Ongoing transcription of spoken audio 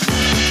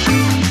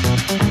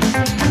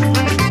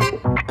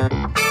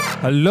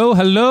Hello,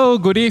 hello,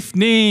 good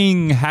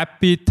evening,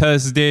 happy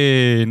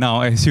Thursday.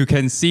 Now, as you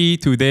can see,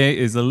 today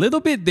is a little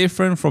bit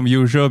different from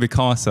usual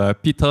because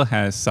Peter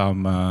has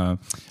some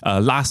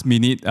last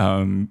minute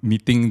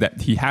meeting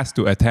that he has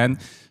to attend.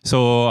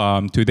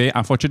 So today,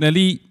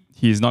 unfortunately,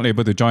 he is not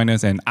able to join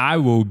us, and I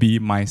will be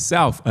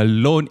myself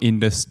alone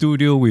in the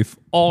studio with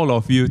all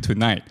of you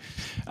tonight.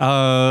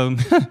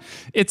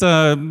 It's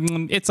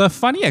a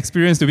funny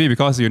experience to me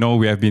because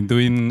we have been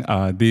doing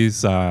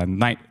this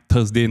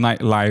Thursday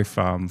night live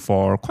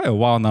for quite a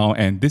while now,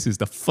 and this is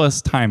the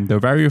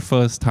very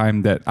first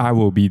time that I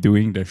will be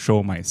doing the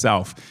show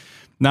myself.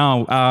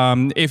 Now,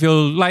 if you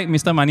like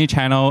Mr. Money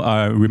channel,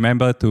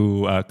 remember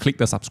to click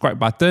the subscribe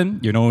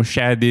button,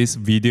 share this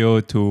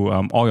video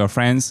to all your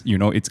friends.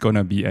 It's going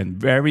to be a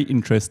very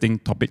interesting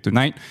topic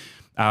tonight.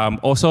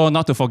 Also,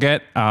 not to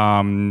forget,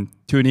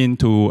 tune in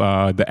to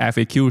the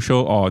FAQ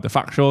show or the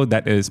FAQ show.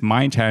 That is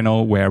my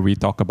channel where we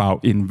talk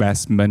about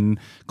investment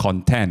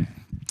content.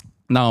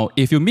 Now,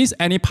 if you miss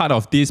any part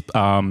of this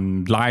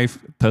live,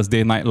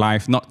 Thursday night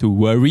live, not to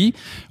worry.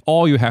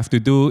 All you have to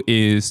do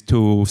is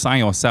to sign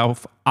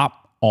yourself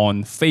up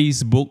on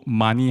Facebook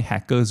Money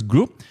Hackers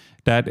group.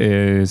 That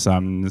is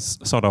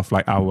sort of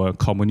like our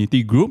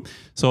community group.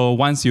 So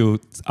once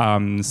you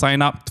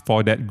sign up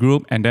for that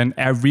group, and then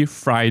every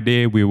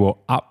Friday we will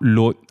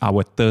upload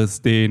our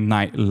Thursday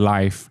night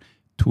live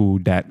to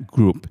that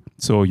group.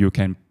 So you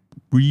can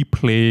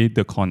replay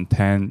the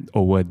content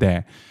over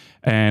there.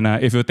 And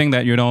if you think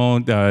that,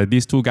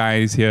 these two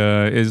guys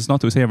here is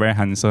not to say very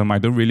handsome, I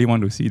don't really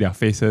want to see their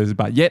faces,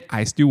 but yet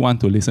I still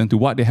want to listen to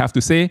what they have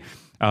to say.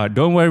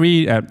 Don't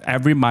worry,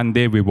 every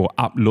Monday we will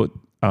upload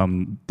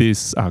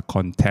this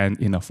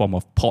content in a form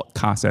of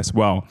podcast as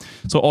well.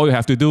 So all you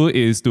have to do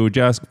is to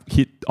just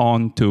hit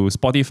on to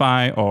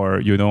Spotify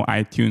or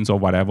iTunes or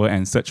whatever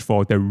and search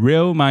for The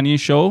Real Money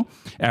Show.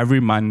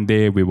 Every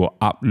Monday we will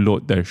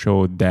upload the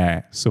show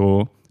there.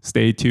 So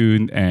stay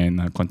tuned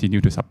and continue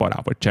to support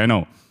our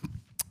channel.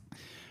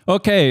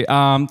 Okay,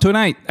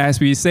 tonight, as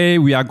we say,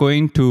 we are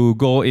going to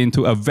go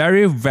into a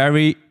very,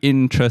 very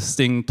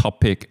interesting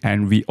topic,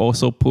 and we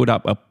also put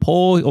up a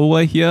poll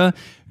over here.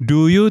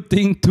 Do you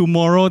think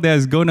tomorrow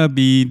there's going to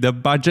be the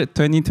budget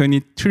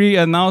 2023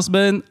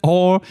 announcement,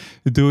 or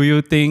do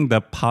you think the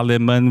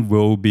parliament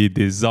will be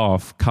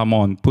dissolved? Come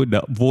on, put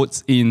the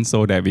votes in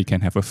so that we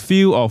can have a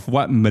feel of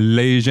what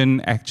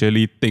Malaysian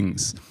actually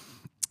thinks.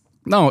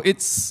 Now,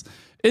 it's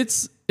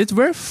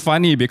very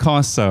funny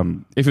because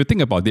if you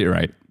think about it,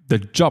 right? The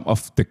job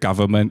of the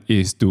government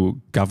is to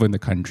govern the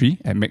country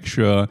and make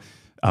sure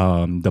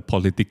the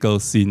political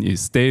scene is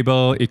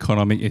stable,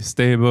 economic is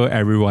stable,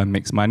 everyone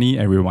makes money,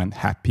 everyone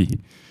happy.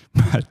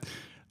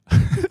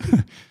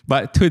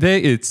 But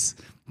today is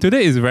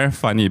very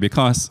funny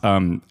because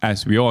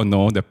as we all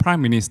know, the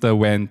Prime Minister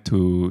went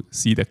to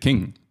see the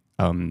King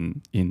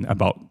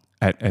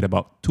at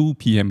about 2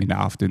 p.m. in the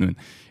afternoon.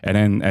 And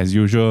then, as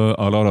usual,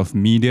 a lot of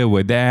media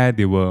were there.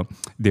 They were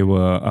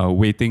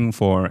waiting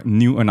for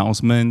new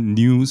announcement,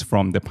 news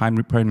from the Prime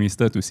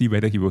Minister to see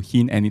whether he will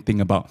hint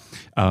anything about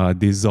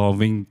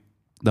dissolving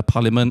the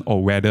parliament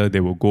or whether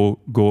they will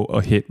go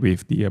ahead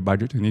with the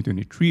budget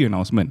 2023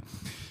 announcement.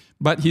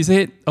 But he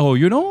said, there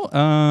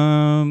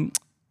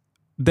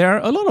are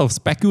a lot of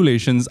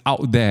speculations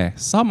out there.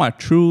 Some are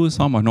true,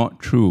 some are not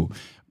true.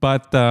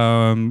 But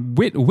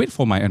wait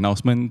for my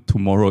announcement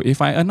tomorrow.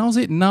 If I announce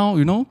it now,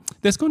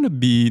 there's going to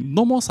be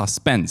no more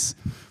suspense.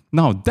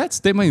 Now, that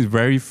statement is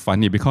very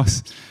funny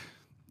because,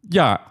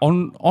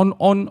 on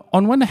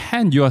one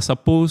hand, you are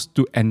supposed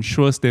to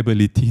ensure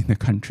stability in the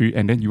country,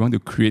 and then you want to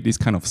create this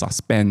kind of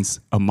suspense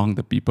among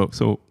the people.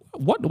 So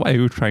what are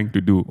you trying to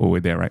do over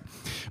there, right?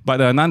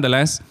 But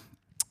nonetheless,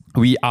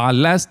 we are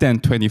less than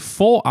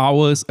 24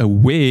 hours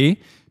away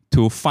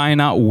to find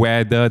out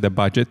whether the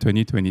budget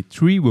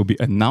 2023 will be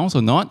announced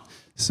or not.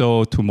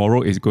 So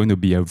tomorrow is going to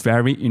be a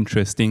very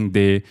interesting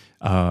day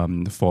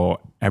for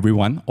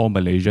everyone, all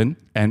Malaysian,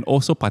 and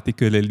also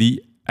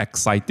particularly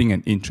exciting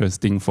and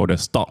interesting for the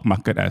stock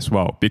market as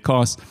well.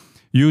 Because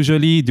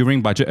usually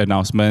during budget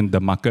announcement, the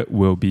market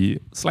will be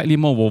slightly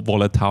more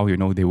volatile.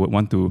 They would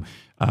want to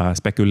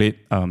speculate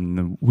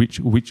which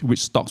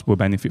stocks will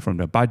benefit from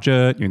the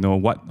budget,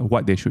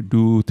 what they should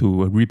do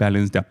to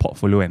rebalance their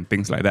portfolio and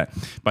things like that.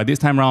 But this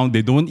time around,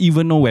 they don't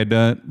even know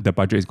whether the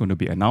budget is going to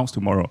be announced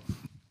tomorrow.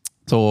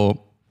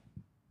 So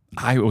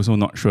I'm also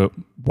not sure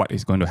what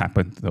is going to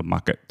happen to the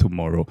market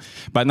tomorrow.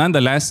 But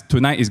nonetheless,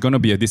 tonight is going to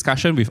be a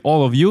discussion with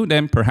all of you.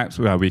 Then perhaps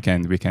we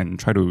can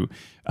try to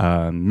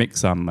make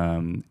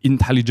some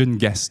intelligent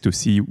guess to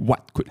see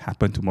what could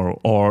happen tomorrow,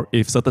 or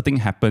if certain thing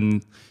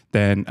happen,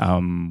 then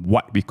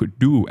what we could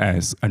do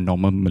as a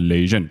normal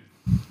Malaysian.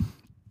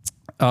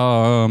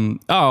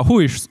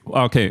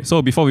 Okay,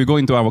 so before we go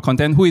into our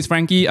content, who is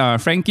Frankie?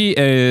 Frankie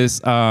is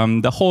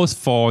the host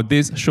for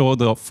this show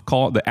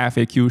called the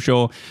FAQ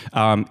show.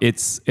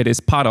 It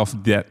is part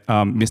of that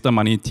Mr.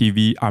 Money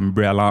TV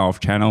umbrella of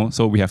channel.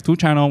 So we have two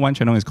channels. One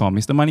channel is called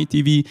Mr. Money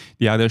TV.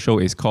 The other show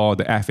is called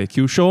the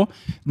FAQ show.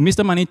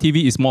 Mr. Money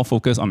TV is more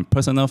focused on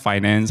personal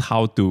finance,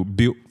 how to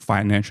build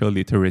financial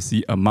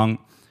literacy among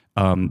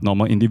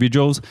normal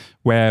individuals,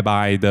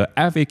 whereby the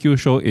FAQ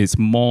show is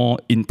more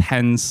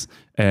intense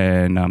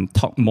and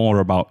talk more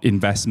about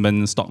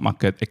investment, stock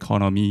market,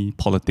 economy,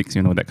 politics,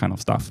 that kind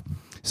of stuff.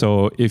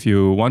 So if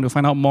you want to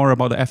find out more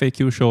about the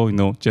FAQ show,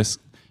 just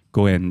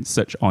go and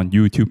search on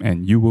YouTube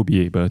and you will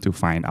be able to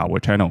find our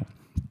channel.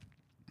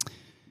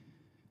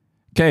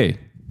 Okay,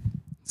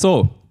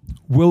 so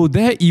will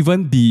there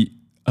even be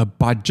a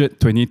budget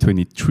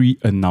 2023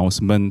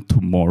 announcement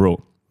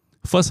tomorrow?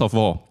 First of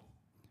all,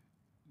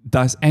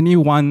 does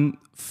anyone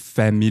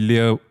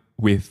familiar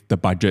with the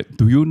budget?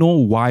 Do you know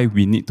why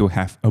we need to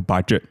have a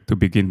budget to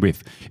begin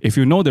with? If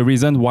you know the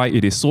reason why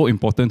it is so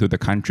important to the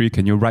country,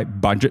 can you write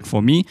budget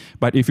for me?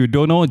 But if you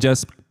don't know,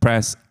 just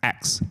press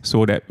X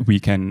so that we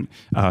can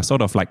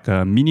sort of like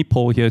a mini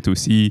poll here to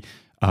see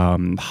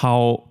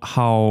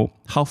how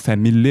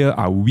familiar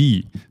are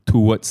we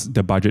towards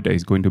the budget that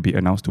is going to be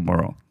announced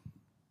tomorrow.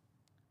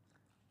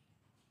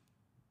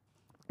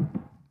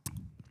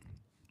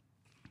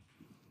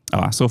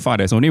 So far,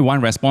 there's only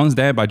one response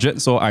there,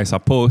 budget. So I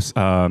suppose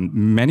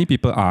many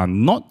people are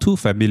not too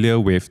familiar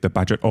with the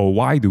budget, or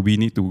why do we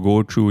need to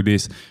go through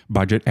this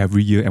budget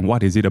every year, and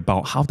what is it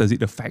about? How does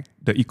it affect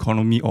the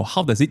economy, or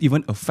how does it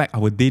even affect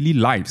our daily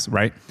lives,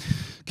 right?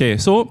 Okay,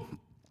 so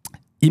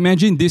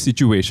imagine this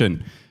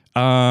situation.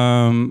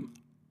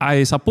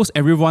 I suppose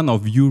every one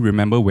of you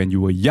remember when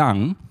you were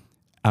young,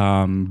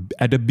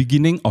 at the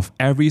beginning of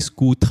every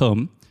school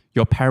term,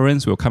 your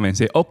parents will come and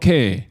say,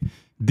 okay,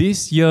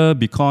 this year,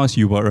 because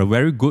you were a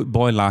very good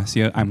boy last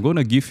year, I'm going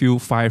to give you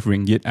 5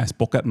 ringgit as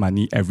pocket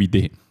money every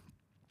day.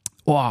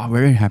 Wow,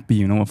 very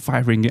happy, 5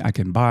 ringgit, I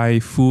can buy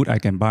food, I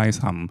can buy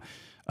some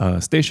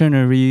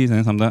stationeries,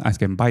 and sometimes I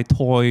can buy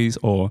toys,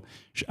 or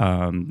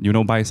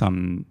buy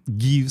some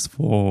gifts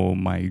for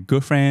my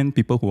girlfriend,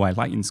 people who I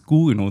like in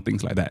school,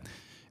 things like that.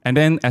 And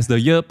then as the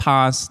year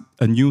passes,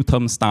 a new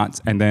term starts,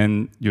 and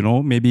then,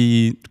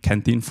 maybe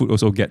canteen food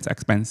also gets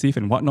expensive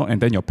and whatnot, and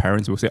then your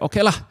parents will say,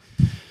 okay lah,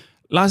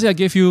 last year I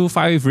gave you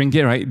 5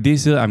 ringgit, right?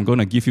 This year I'm going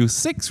to give you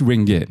 6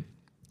 ringgit.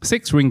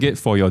 6 ringgit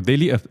for your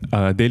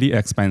daily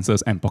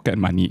expenses and pocket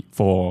money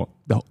for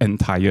the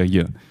entire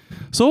year.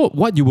 So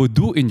what you will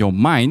do in your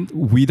mind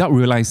without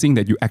realizing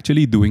that you're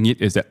actually doing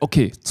it is that,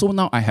 okay, so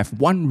now I have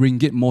 1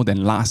 ringgit more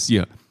than last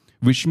year,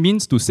 which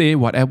means to say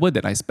whatever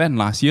that I spent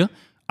last year,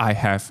 I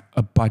have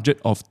a budget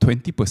of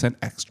 20%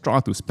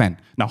 extra to spend.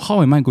 Now,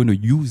 how am I going to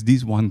use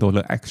this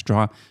 $1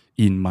 extra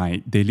in my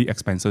daily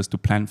expenses to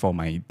plan for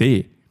my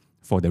day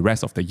for the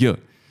rest of the year?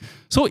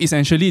 So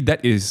essentially,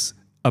 that is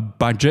a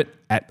budget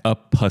at a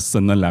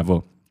personal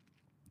level.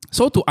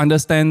 So to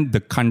understand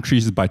the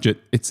country's budget,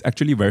 it's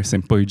actually very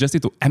simple. You just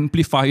need to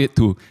amplify it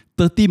to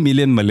 30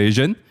 million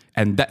Malaysian,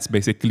 and that's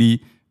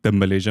basically the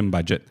Malaysian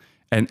budget.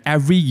 And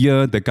every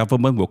year, the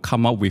government will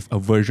come up with a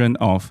version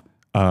of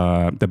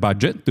the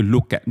budget to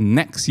look at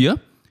next year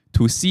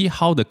to see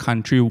how the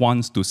country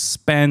wants to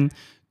spend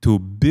to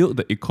build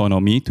the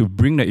economy, to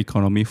bring the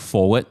economy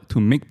forward, to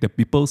make the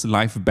people's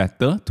life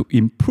better, to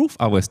improve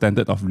our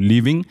standard of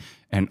living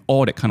and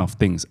all that kind of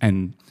things.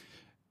 And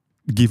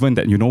given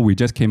that, we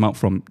just came out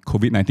from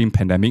COVID-19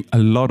 pandemic, a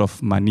lot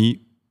of money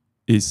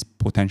is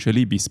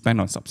potentially be spent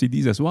on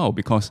subsidies as well,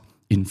 because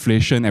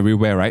inflation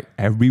everywhere, right?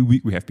 Every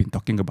week we have been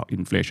talking about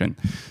inflation.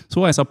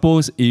 So I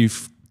suppose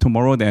if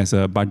tomorrow there's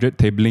a budget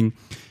tabling,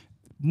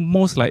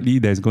 most likely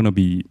there's going to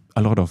be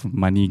a lot of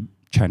money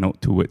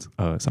channeled towards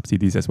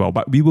subsidies as well.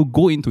 But we will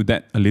go into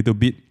that a little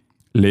bit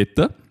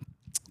later.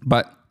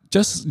 But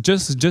just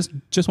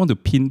want to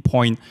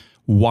pinpoint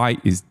why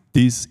is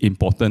this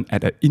important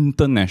at an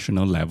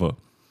international level.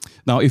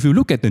 Now, if you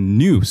look at the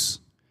news,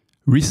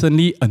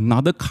 recently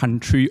another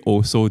country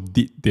also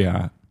did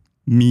their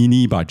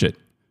mini budget.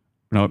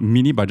 Now,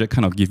 mini budget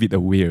kind of give it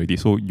away already,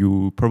 so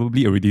you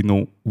probably already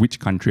know which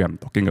country I'm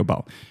talking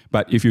about.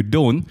 But if you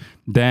don't,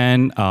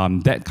 then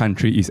that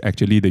country is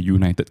actually the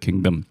United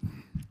Kingdom,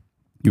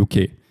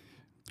 UK,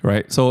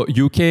 right? So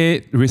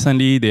UK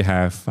recently they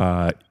have,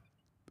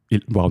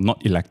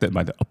 not elected,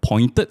 but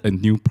appointed a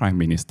new prime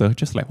minister,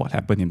 just like what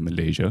happened in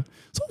Malaysia.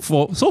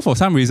 So for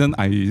some reason,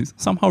 I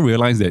somehow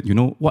realized that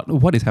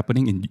what is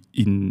happening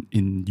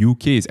in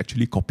UK is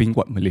actually copying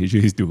what Malaysia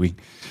is doing.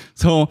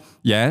 So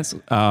yes,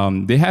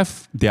 they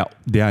have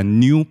their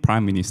new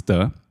prime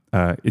minister.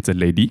 It's a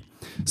lady.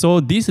 So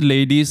this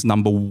lady's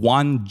number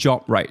one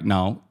job right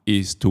now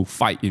is to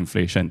fight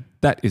inflation.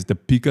 That is the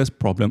biggest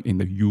problem in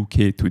the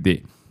UK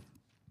today.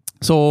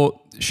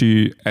 So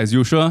she, as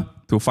usual,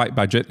 to fight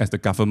budget as the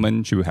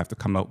government, she will have to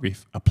come up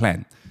with a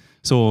plan.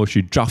 So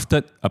she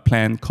drafted a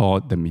plan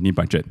called the mini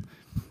budget.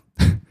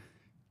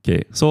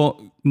 Okay,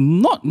 so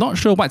not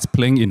sure what's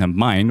playing in her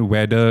mind,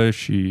 whether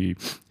she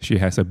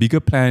has a bigger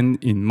plan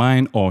in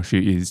mind or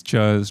she is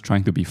just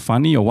trying to be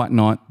funny or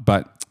whatnot,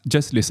 but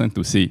just listen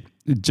to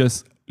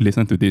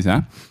this.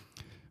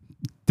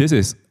 This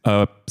is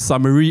a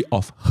summary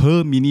of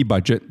her mini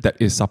budget that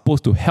is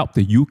supposed to help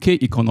the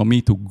UK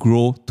economy to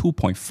grow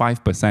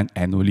 2.5%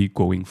 annually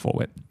going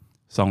forward.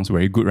 Sounds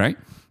very good, right?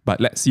 But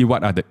let's see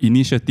what are the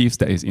initiatives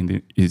that is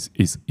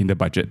in the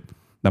budget.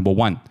 Number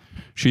one,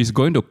 she's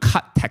going to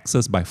cut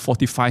taxes by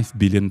 45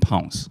 billion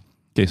pounds.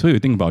 Okay, so you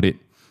think about it.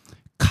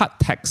 Cut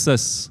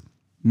taxes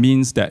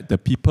means that the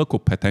people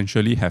could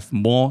potentially have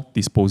more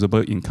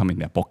disposable income in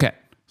their pocket,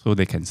 so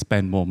they can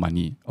spend more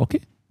money.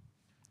 Okay?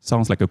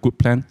 Sounds like a good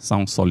plan,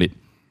 sounds solid.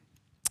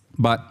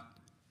 But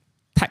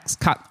tax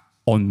cut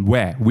on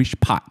where? Which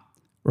part?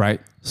 Right?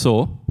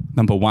 So,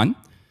 number one,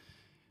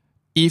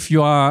 if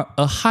you are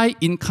a high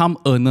income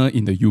earner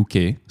in the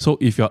UK, so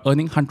if you're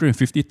earning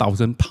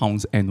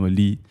 £150,000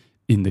 annually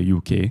in the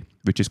UK,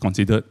 which is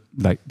considered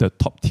like the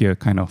top tier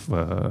kind of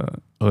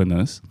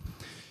earners,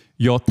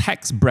 your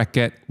tax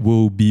bracket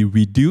will be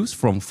reduced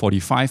from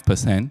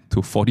 45%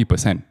 to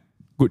 40%.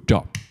 Good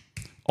job.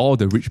 All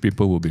the rich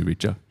people will be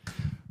richer.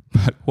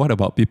 But what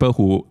about people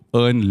who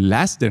earn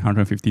less than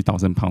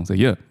 £150,000 a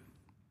year?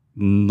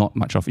 Not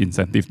much of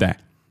incentive there.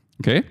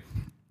 Okay?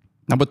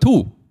 Number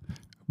two,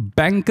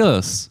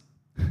 bankers.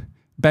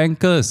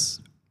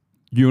 Bankers,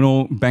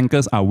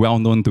 bankers are well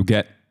known to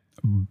get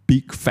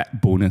big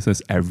fat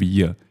bonuses every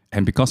year.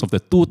 And because of the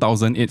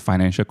 2008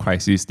 financial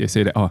crisis, they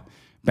say that,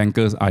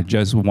 bankers are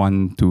just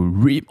want to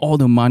reap all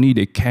the money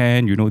they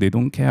can, they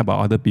don't care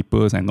about other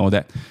people's and all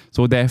that.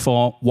 So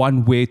therefore,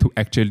 one way to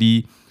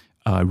actually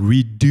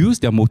reduce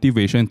their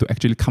motivation to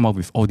actually come up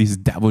with all these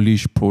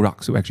devilish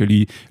products to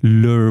actually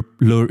lure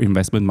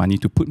investment money,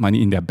 to put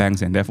money in their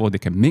banks, and therefore they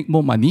can make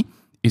more money,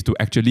 is to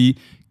actually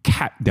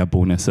cap their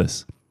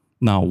bonuses.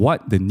 Now,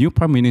 what the new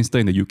Prime Minister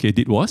in the UK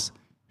did was,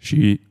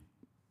 she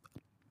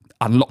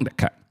unlocked that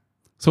cap.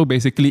 So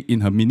basically,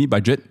 in her mini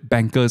budget,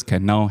 bankers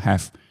can now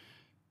have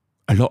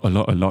a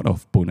lot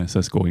of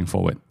bonuses going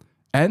forward.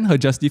 And her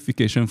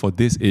justification for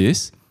this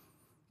is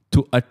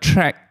to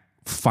attract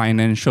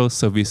financial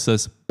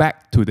services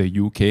back to the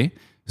UK,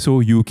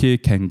 so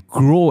UK can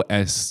grow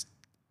as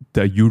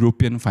the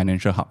European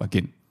financial hub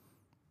again.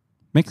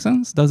 Make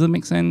sense? Doesn't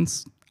make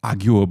sense?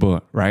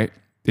 Arguable, right?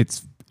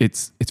 It's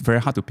very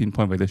hard to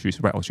pinpoint whether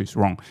she's right or she's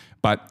wrong.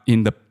 But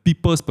in the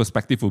people's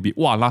perspective, will be,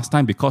 last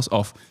time because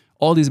of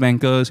all these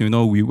bankers,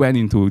 we went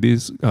into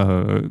this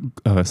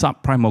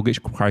subprime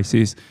mortgage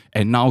crisis,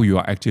 and now you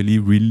are actually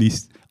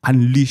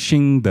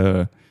unleashing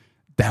the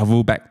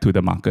devil back to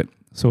the market.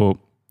 So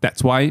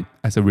that's why,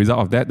 as a result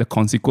of that, the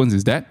consequence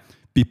is that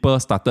people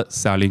started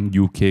selling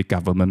UK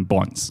government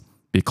bonds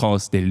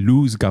because they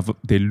lose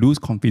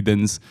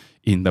confidence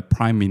in the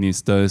Prime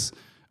Minister's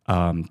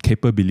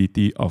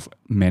capability of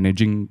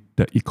managing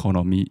the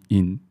economy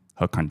in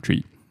her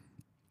country.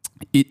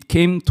 It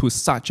came to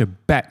such a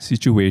bad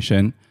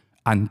situation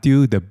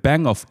until the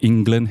Bank of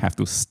England have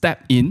to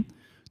step in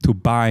to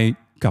buy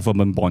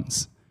government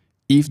bonds.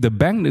 If the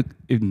Bank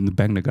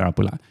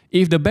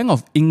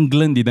of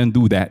England didn't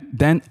do that,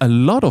 then a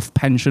lot of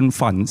pension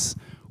funds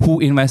who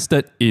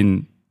invested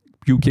in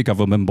UK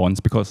government bonds,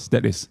 because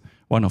that is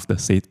one of the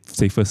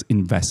safest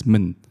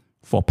investment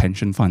for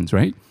pension funds,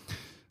 right?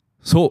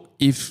 So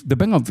if the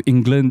Bank of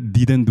England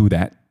didn't do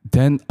that,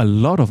 then a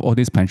lot of all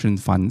these pension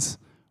funds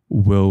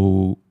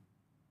will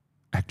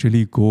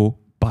actually go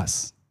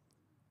bust.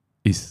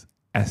 It's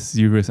as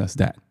serious as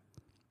that.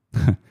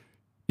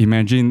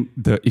 Imagine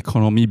the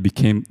economy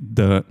became,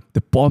 the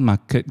bond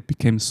market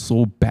became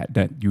so bad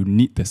that you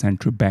need the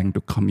central bank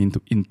to come in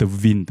to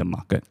intervene the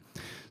market.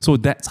 So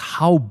that's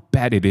how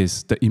bad it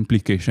is, the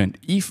implication,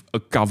 if a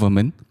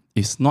government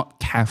is not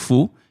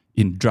careful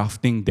in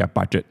drafting their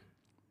budget.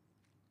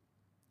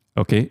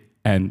 Okay,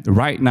 and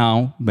right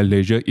now,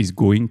 Malaysia is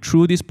going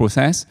through this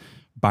process.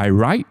 By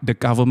right, the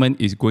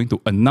government is going to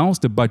announce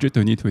the budget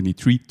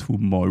 2023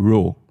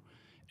 tomorrow.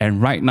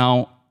 And right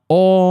now,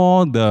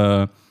 all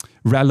the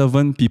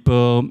relevant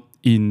people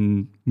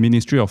in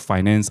Ministry of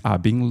Finance are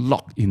being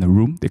locked in a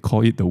room. They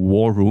call it the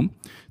war room,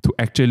 to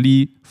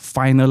actually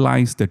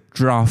finalize the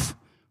draft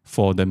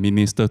for the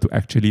minister to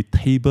actually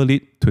table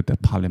it to the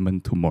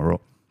parliament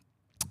tomorrow.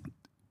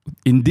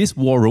 In this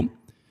war room,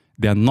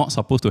 they are not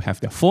supposed to have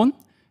their phone.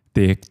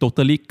 They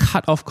totally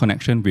cut off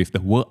connection with the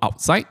world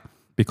outside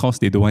because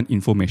they don't want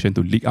information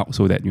to leak out,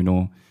 so that,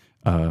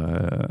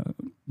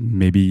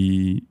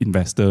 maybe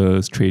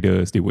investors,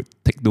 traders, they would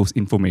take those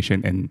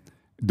information and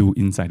do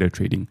insider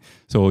trading.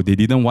 So they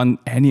didn't want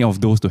any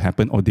of those to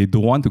happen, or they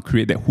don't want to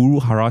create that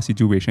huru-hara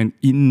situation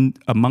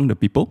among the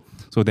people.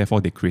 So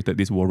therefore, they created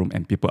this war room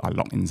and people are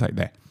locked inside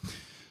there.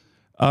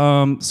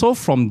 So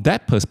from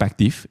that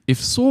perspective, if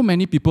so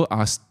many people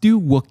are still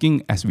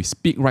working as we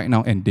speak right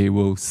now, and they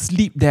will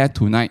sleep there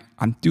tonight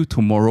until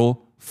tomorrow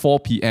 4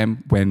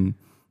 p.m. when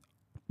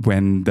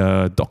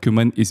the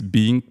document is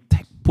being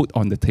put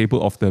on the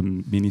table of the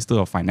Minister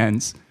of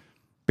Finance,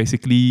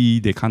 basically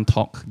they can't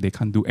talk, they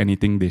can't do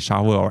anything, they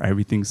shower or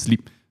everything,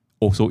 sleep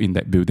also in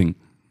that building.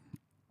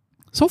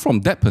 So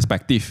from that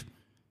perspective,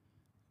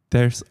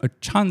 there's a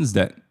chance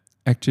that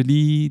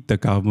actually the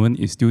government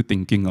is still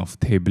thinking of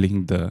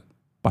tabling the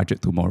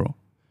budget tomorrow.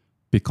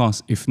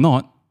 Because if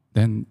not,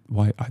 then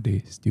why are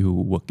they still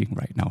working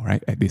right now,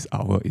 right? At this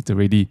hour, it's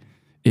already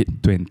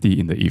 8:20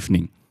 in the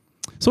evening.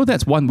 So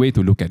that's one way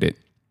to look at it,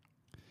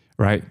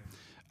 right?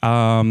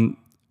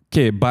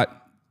 Okay,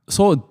 but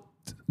so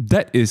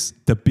that is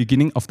the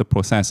beginning of the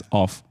process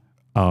of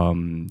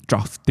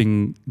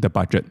drafting the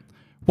budget.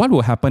 What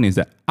will happen is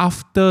that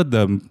after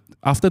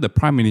the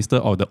Prime Minister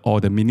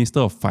or the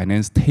Minister of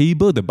Finance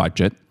table the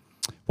budget,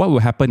 what will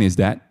happen is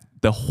that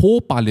the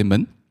whole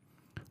Parliament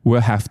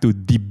will have to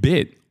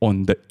debate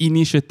on the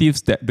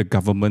initiatives that the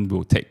government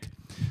will take.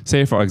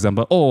 Say, for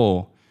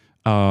example,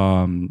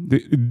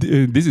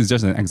 this is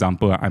just an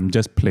example. I'm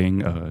just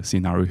playing a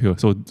scenario here.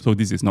 So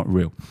this is not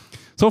real.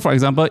 So, for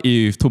example,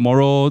 if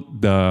tomorrow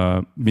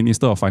the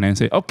Minister of Finance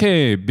say,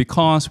 okay,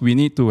 because we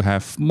need to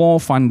have more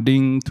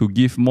funding to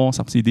give more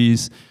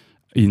subsidies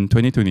in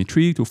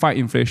 2023 to fight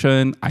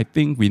inflation, I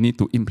think we need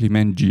to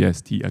implement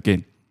GST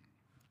again.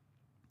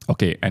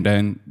 Okay, and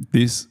then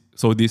this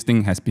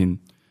thing has been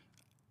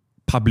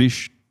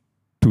published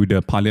to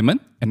the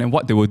Parliament, and then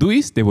what they will do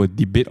is they will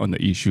debate on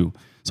the issue.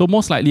 So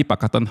most likely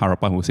Pakatan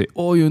Harapan will say,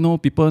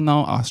 people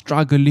now are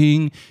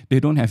struggling, they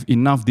don't have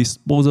enough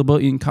disposable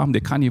income,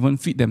 they can't even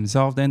feed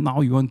themselves, then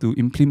now you want to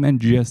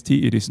implement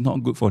GST, it is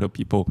not good for the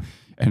people.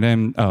 And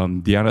then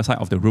the other side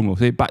of the room will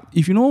say, but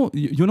if you know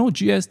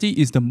GST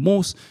is the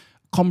most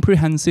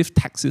comprehensive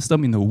tax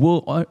system in the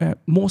world.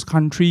 Most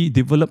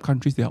developed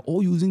countries, they are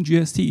all using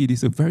GST. It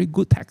is a very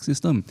good tax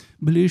system.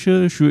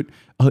 Malaysia should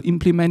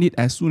implement it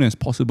as soon as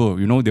possible.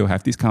 They'll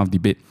have this kind of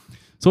debate.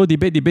 So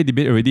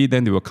debate already,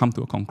 then they will come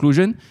to a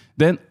conclusion.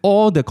 Then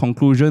all the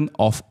conclusion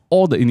of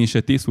all the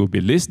initiatives will be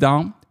listed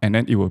down, and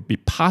then it will be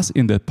passed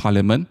in the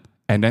Parliament,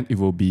 and then it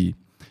will be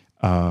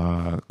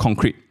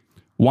concrete.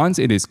 Once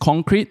it is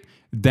concrete,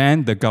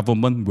 then the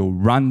government will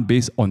run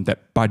based on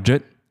that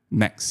budget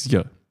next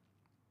year.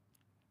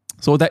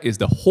 So that is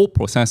the whole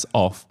process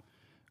of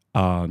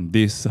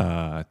this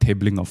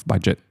tabling of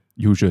budget,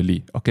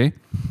 usually, okay?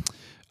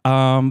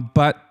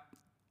 But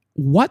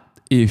what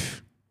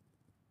if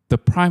the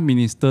Prime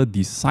Minister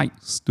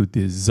decides to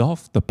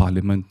dissolve the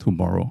Parliament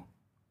tomorrow?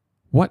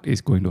 What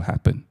is going to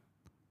happen?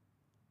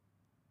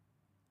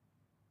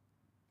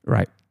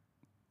 Right.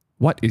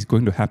 What is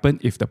going to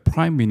happen if the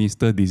Prime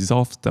Minister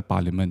dissolves the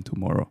Parliament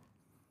tomorrow?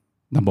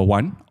 Number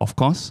one, of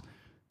course,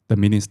 the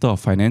Minister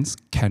of Finance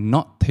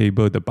cannot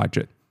table the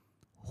budget.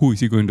 Who is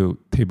he going to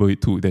table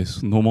it to?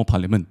 There's no more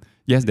Parliament.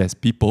 Yes, there's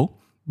people,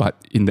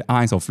 but in the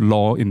eyes of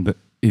law, in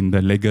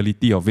the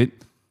legality of it,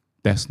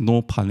 there's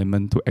no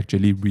Parliament to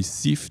actually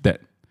receive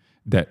that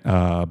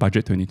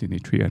Budget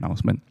 2023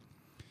 announcement.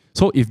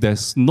 So if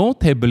there's no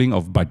tabling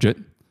of budget,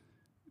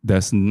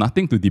 there's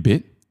nothing to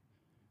debate,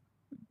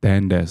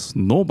 then there's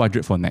no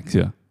budget for next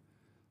year.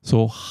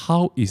 So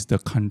how is the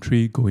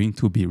country going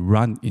to be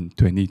run in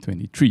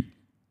 2023?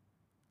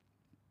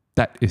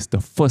 That is the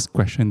first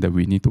question that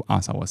we need to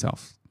ask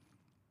ourselves.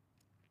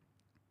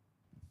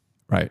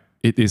 Right?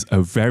 It is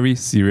a very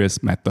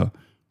serious matter.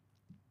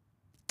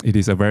 It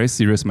is a very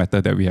serious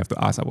matter that we have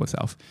to ask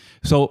ourselves.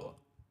 So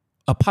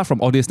apart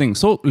from all these things,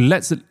 so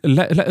let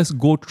us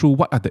go through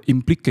what are the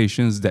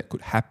implications that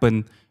could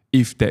happen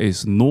if there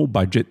is no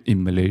budget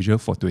in Malaysia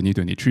for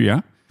 2023.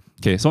 Yeah?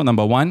 Okay, so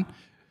number one,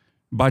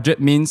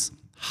 budget means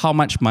how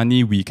much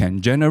money we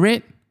can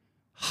generate,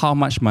 how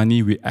much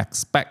money we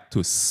expect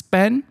to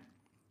spend,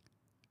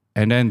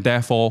 and then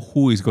therefore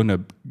who is going to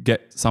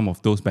get some of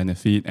those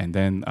benefits, and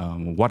then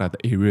what are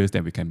the areas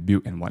that we can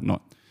build and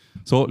whatnot.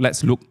 So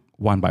let's look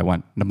one by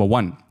one. Number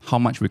one, how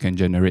much we can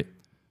generate.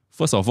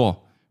 First of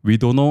all, we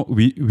don't know.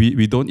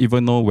 We don't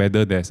even know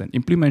whether there's an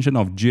implementation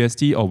of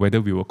GST or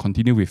whether we will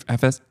continue with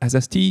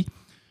SST.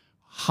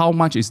 How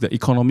much is the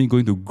economy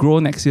going to grow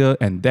next year,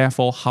 and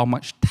therefore how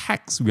much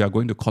tax we are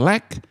going to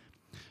collect?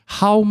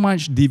 How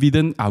much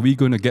dividend are we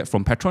going to get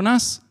from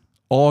Petronas?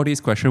 All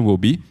these questions will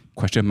be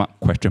question mark,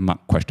 question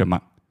mark, question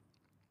mark.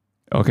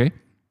 Okay?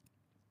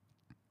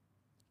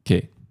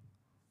 Okay.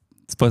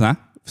 First,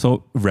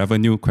 so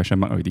revenue question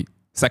mark already.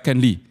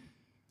 Secondly,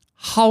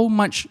 how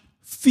much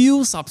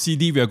fuel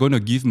subsidy we are going to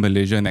give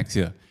Malaysia next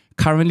year?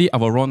 Currently,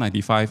 our raw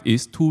 95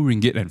 is 2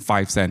 ringgit and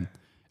 5 cents.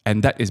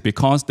 And that is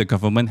because the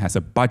government has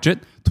a budget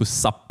to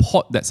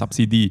support that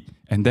subsidy,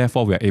 and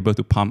therefore we are able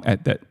to pump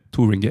at that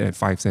 2 ringgit and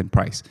 5 cent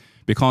price.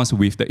 Because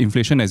with the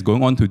inflation that's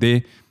going on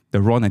today,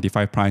 the raw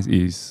 95 price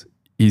is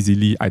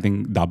easily, I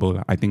think,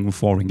 double. I think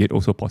 4 ringgit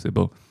also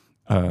possible.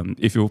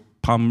 If you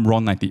pump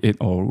RON 98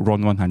 or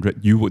RON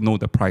 100, you would know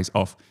the price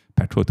of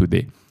petrol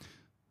today.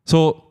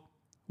 So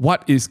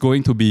what is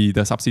going to be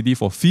the subsidy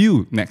for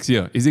fuel next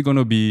year? Is it going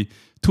to be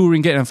 2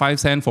 ringgit and 5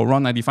 cents for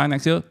RON 95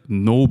 next year?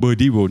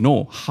 Nobody will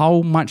know.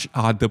 How much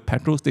are the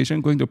petrol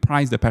stations going to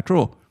price the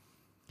petrol?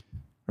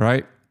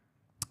 Right?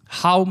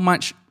 How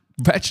much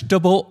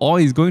vegetable oil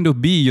is going to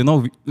be? You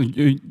know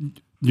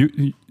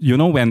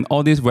when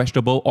all these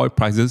vegetable oil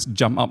prices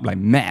jump up like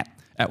mad.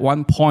 At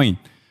one point,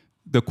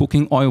 the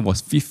cooking oil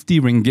was 50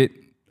 ringgit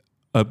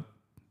a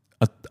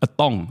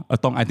tong.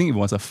 I think it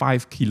was a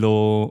 5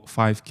 kilo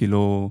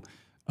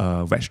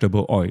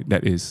vegetable oil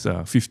that is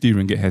 50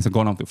 ringgit, has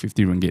gone up to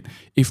 50 ringgit.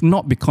 If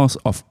not because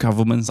of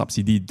government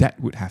subsidy, that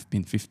would have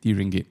been 50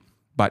 ringgit.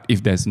 But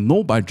if there's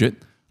no budget,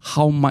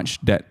 how much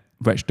that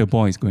vegetable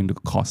oil is going to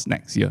cost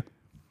next year?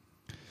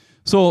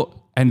 So,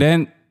 and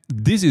then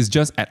this is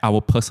just at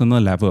our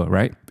personal level,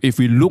 right? If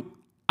we look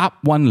up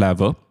one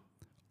level,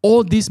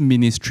 all this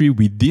ministry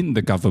within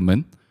the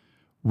government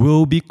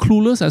will be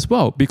clueless as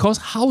well, because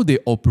how they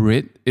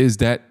operate is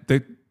that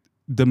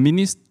the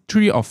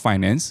Ministry of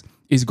Finance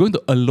is going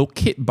to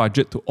allocate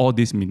budget to all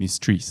these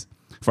ministries.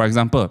 For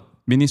example,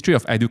 Ministry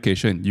of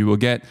Education, you will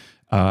get,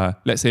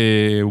 let's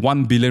say,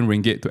 1 billion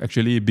ringgit to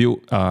actually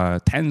build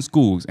 10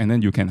 schools, and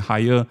then you can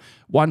hire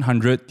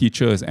 100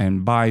 teachers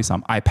and buy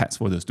some iPads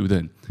for the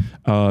student.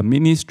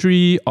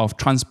 Ministry of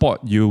Transport,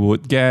 you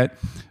would get,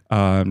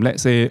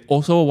 let's say,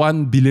 also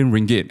 1 billion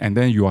ringgit, and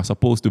then you are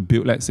supposed to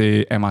build, let's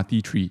say,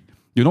 MRT3.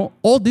 You know,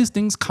 all these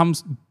things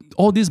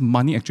all this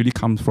money actually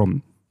comes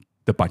from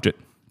the budget.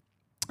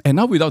 And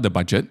now without the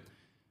budget,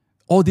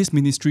 all this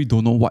ministry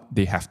don't know what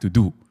they have to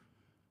do.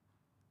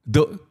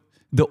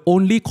 The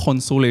only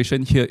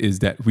consolation here is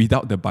that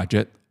without the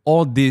budget,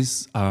 all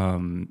these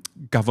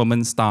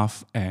government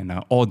staff and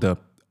all the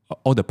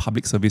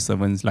public service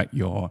servants like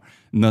your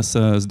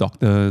nurses,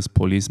 doctors,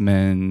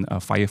 policemen,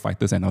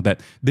 firefighters and all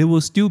that, they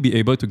will still be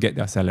able to get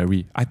their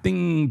salary. I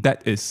think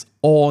that is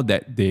all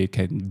that they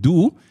can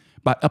do.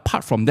 But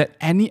apart from that,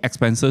 any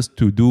expenses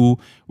to do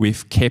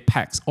with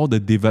CAPEX, all the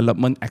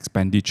development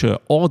expenditure,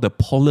 all the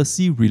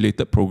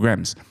policy-related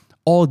programs,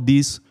 all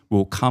these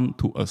will come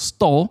to a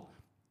stall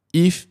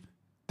if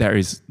there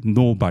is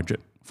no budget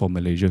for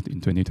Malaysia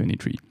in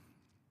 2023.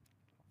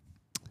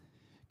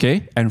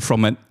 Okay, and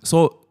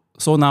so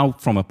now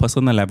from a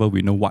personal level,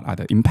 we know what are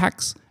the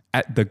impacts.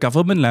 At the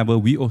government level,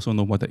 we also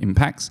know what the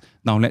impacts.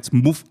 Now let's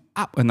move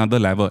up another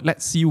level.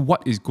 Let's see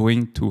what is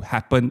going to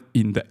happen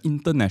in the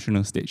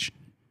international stage.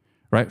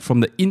 Right? From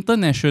the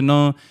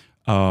international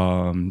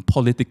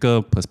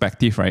political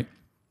perspective, right?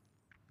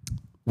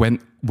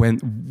 When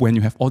you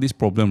have all this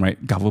problem,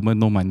 right? Government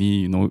no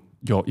money, you know,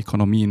 your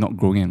economy not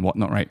growing and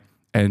whatnot, right?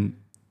 And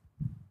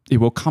it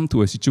will come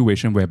to a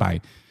situation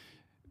whereby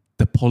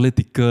the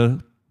political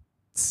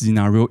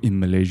scenario in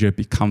Malaysia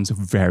becomes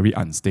very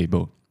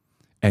unstable.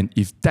 And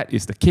if that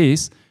is the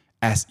case,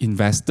 as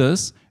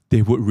investors,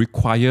 they would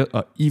require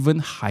an even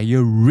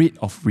higher rate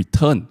of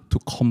return to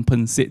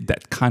compensate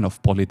that kind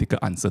of political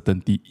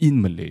uncertainty in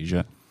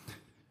Malaysia.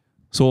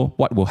 So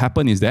what will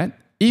happen is that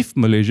if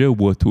Malaysia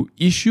were to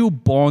issue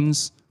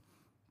bonds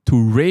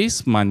to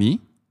raise money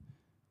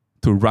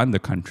to run the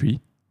country,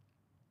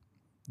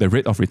 the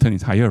rate of return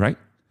is higher, right?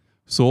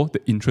 So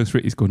the interest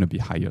rate is going to be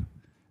higher.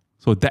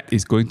 So that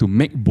is going to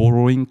make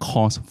borrowing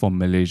costs for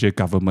Malaysia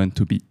government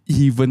to be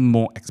even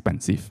more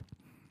expensive.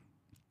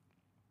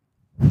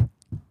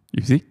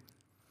 You see?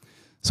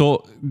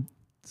 So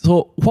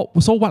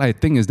what I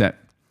think is that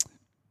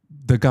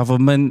the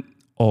government,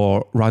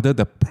 or rather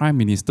the Prime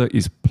Minister,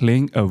 is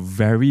playing a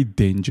very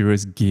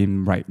dangerous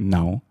game right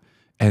now.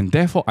 And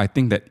therefore, I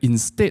think that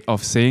instead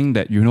of saying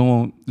that, you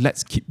know,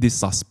 let's keep this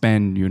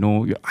suspend, you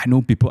know, I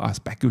know people are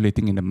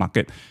speculating in the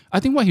market. I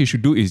think what he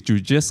should do is to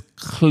just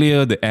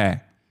clear the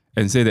air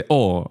and say that,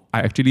 oh,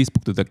 I actually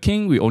spoke to the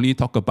king. We only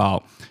talk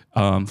about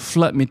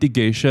flood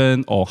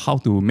mitigation or how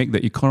to make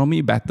the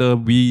economy better.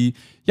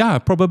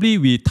 Probably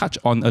we touched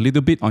on a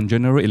little bit on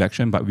general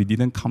election, but we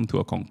didn't come to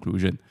a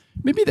conclusion.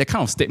 Maybe that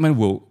kind of statement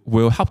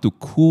will help to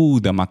cool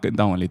the market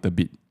down a little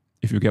bit,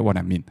 if you get what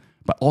I mean.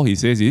 But all he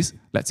says is,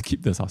 let's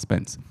keep the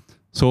suspense.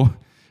 So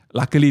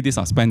luckily, this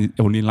suspense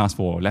only lasts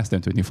for less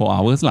than 24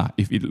 hours.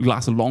 If it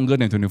lasts longer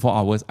than 24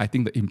 hours, I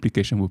think the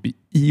implication will be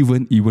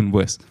even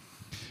worse.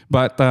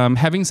 But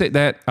having said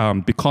that,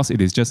 because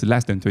it is just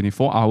less than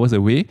 24 hours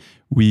away,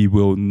 we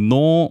will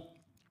know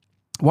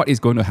what is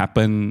going to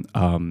happen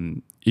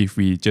if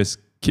we just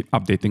keep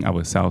updating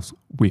ourselves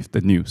with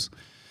the news.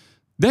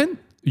 Then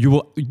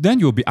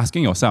you'll be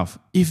asking yourself,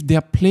 if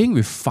they're playing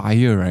with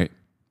fire, right?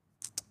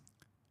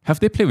 Have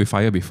they played with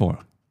fire before?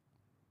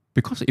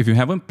 Because if you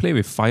haven't played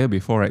with fire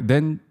before, right,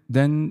 then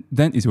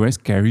it's very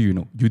scary, you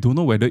know. You don't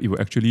know whether it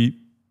will actually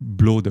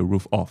blow the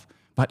roof off.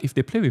 But if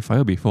they play with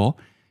fire before,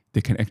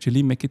 they can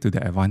actually make it to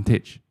their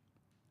advantage.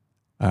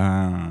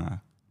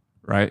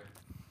 Right?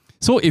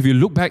 So if you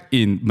look back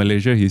in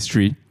Malaysia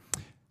history,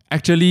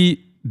 actually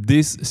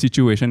this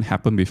situation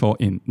happened before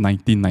in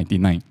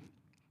 1999.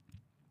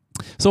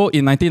 So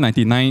in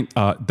 1999,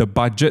 the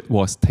budget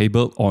was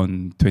tabled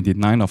on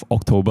 29th of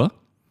October.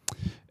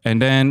 And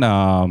then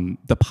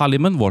the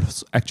parliament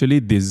was actually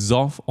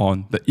dissolved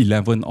on the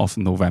 11th of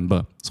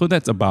November. So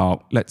that's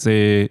about, let's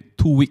say,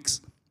 2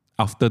 weeks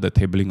after the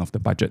tabling of the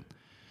budget.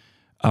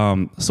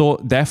 So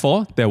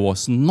therefore, there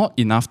was not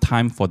enough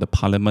time for the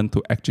parliament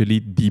to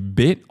actually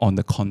debate on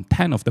the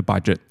content of the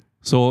budget.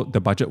 So the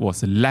budget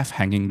was left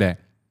hanging there.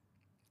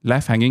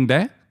 Left hanging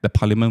there, the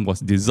parliament was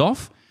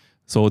dissolved,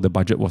 so the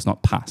budget was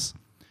not passed.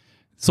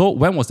 So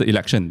when was the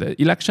election? The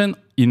election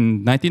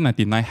in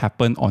 1999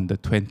 happened on the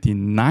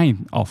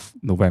 29th of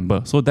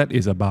November. So that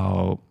is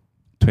about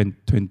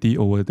 20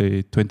 over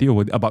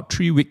about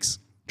 3 weeks.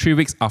 3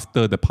 weeks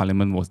after the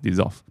parliament was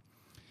dissolved.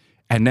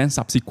 And then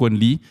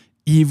subsequently,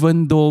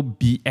 even though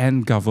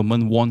BN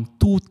government won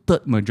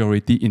 2/3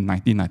 majority in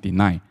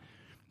 1999,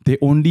 they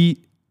only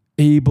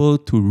able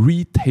to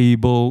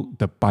retable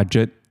the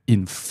budget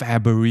in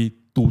February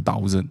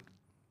 2000.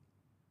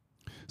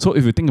 So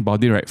if you think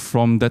about it, right,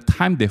 from the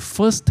time they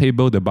first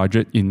tabled the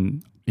budget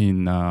in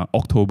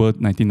October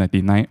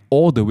 1999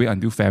 all the way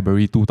until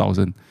February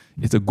 2000,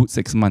 it's a good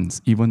 6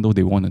 months, even though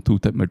they won a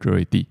 2/3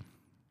 majority.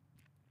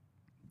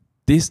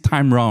 This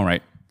time round,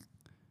 right,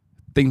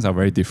 things are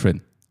very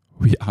different.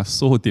 We are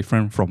so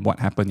different from what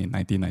happened in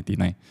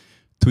 1999.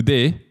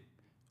 Today,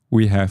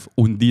 we have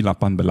undi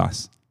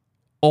 18.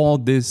 All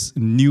these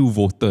new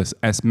voters,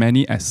 as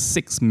many as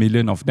 6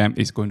 million of them,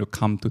 is going to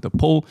come to the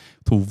poll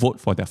to vote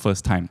for their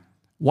first time.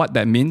 What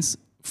that means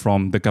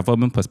from the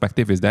government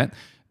perspective is that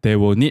they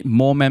will need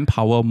more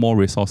manpower, more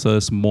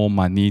resources, more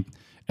money,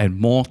 and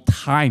more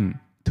time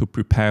to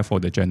prepare for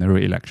the general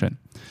election.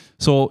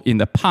 So in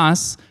the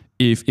past,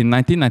 if in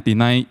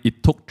 1999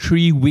 it took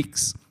 3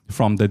 weeks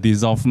from the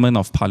dissolvement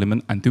of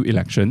parliament until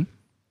election,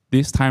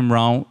 this time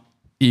round,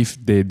 if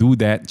they do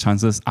that,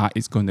 chances are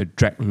it's going to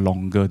drag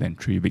longer than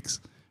 3 weeks,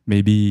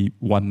 maybe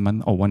 1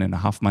 month or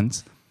 1.5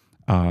 months.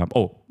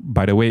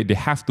 By the way, they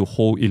have to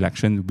hold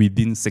election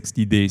within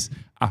 60 days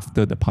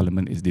after the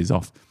parliament is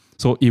dissolved.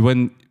 So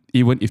even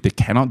if they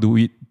cannot do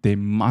it, they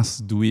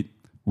must do it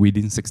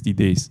within 60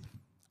 days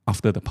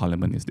after the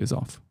parliament is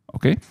dissolved.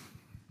 Okay?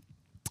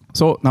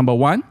 So number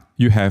one,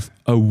 you have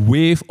a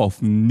wave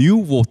of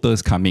new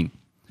voters coming,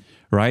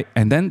 right?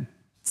 And then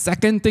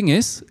second thing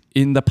is,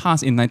 in the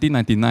past, in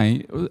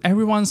 1999,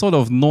 everyone sort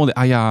of know that,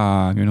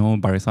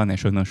 Barisan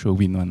Nasional should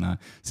win one.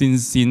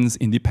 Since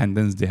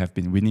independence, they have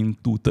been winning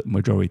 2/3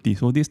 majority.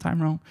 So this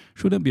time around,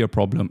 shouldn't be a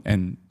problem.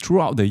 And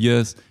throughout the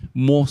years,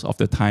 most of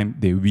the time,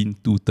 they win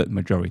 2/3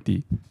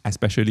 majority,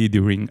 especially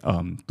during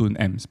Tun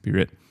M's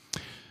period.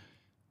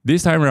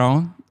 This time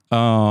around,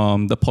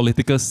 the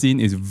political scene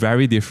is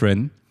very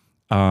different.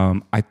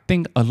 I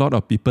think a lot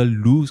of people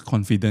lose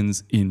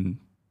confidence in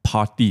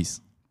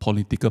parties,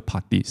 political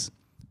parties.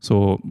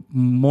 So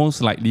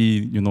most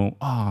likely,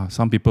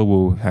 some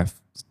people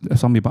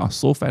are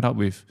so fed up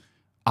with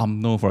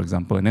UMNO, for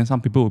example, and then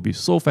some people will be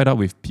so fed up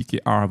with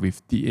PKR,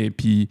 with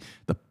DAP,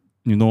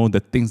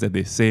 the things that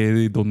they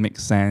say don't make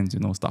sense,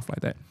 stuff like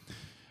that.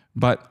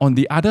 But on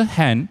the other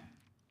hand,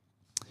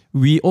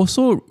 we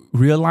also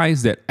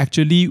realize that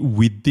actually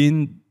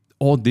within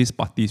all these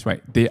parties,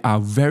 right, they are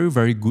very,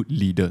 very good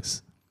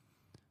leaders.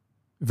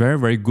 Very,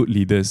 very good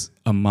leaders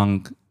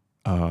among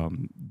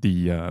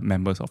the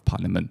members of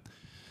parliament.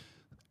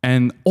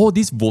 And all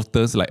these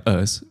voters like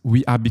us,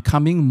 we are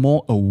becoming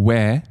more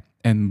aware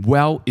and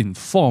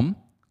well-informed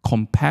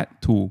compared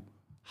to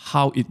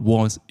how it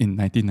was in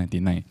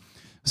 1999.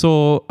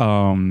 So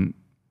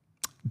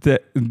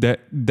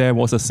there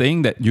was a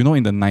saying that,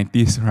 in the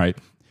 90s, right,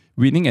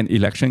 winning an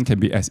election can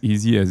be as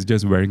easy as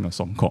just wearing a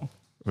songkok.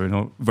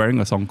 Wearing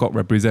a songkok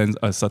represents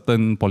a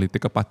certain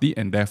political party,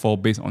 and therefore,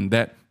 based on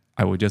that,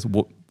 I will just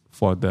vote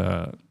for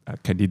the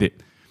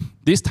candidate.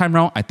 This time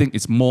around, I think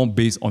it's more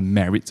based on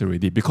merits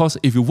already. Because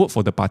if you vote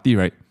for the party,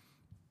 right,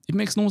 it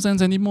makes no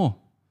sense anymore.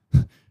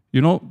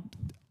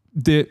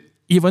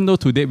 Even though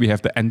today we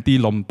have the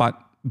anti-Lompat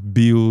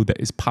bill that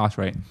is passed,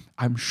 right,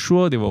 I'm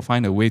sure they will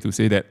find a way to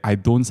say that I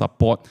don't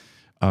support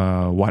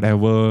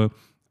whatever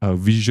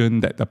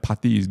vision that the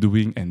party is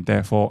doing, and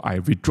therefore I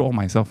withdraw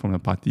myself from the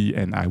party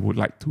and I would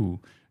like to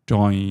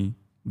join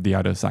the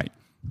other side.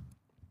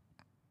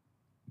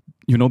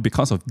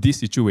 Because of this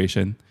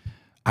situation,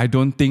 I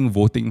don't think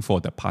voting for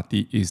the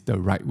party is the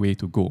right way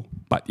to go.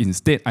 But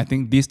instead, I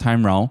think this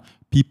time round,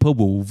 people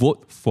will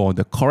vote for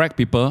the correct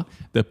people,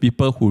 the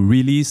people who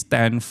really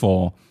stand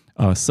for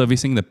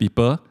servicing the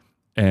people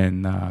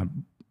and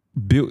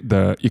build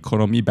the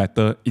economy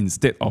better,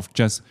 instead of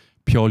just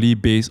purely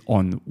based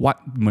on what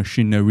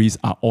machineries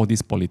are all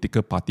these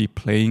political parties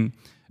playing.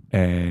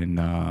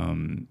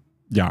 And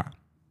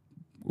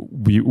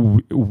we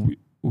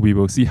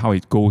will see how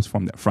it goes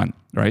from that front,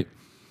 right?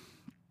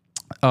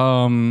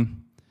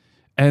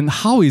 And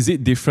how is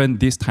it different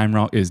this time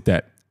around is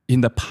that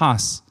in the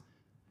past,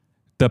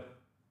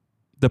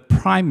 the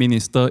Prime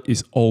Minister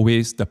is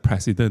always the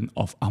President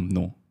of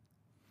UMNO.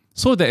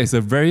 So there is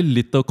a very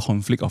little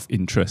conflict of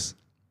interest.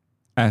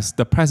 As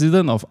the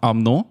President of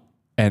UMNO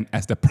and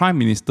as the Prime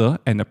Minister,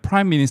 and the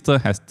Prime Minister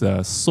has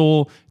the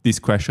sole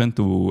discretion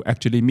to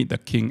actually meet the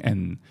King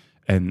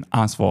and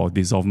ask for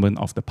dissolvement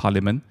of the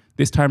Parliament.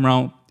 This time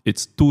around,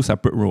 it's two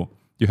separate roles.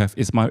 You have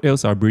Ismail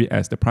Sabri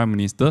as the Prime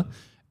Minister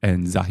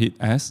and Zahid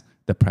as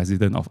the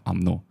President of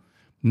UMNO.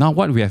 Now,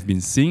 what we have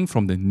been seeing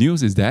from the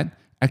news is that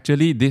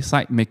actually this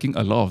side making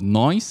a lot of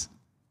noise,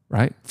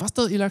 right?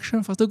 Faster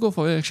election, faster go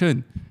for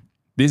election.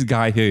 This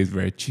guy here is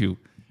very chill.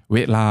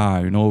 Wait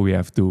lah, we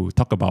have to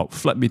talk about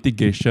flood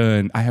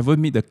mitigation. I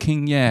haven't met the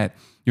King yet.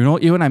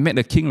 Even I met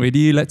the King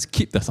already, let's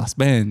keep the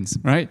suspense,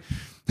 right?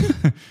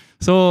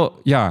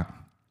 So, yeah.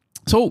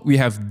 So we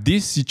have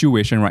this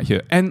situation right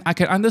here. And I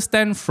can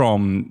understand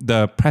from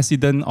the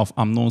President of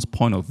UMNO's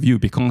point of view,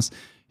 because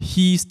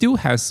he still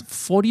has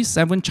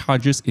 47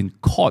 charges in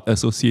court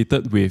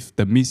associated with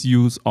the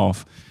misuse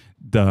of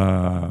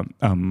the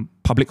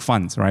public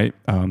funds, right?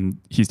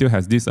 He still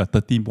has this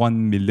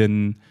 31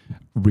 million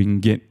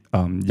ringgit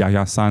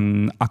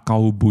Yayasan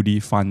Akau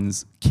Budi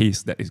Fund's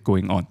case that is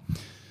going on.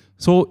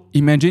 So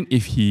imagine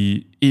if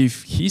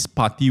his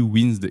party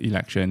wins the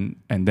election,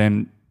 and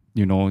then,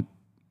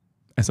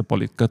 as a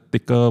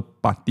political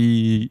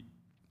party,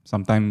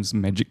 sometimes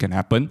magic can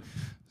happen.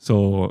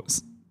 So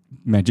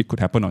magic could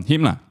happen on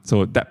him lah.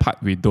 So that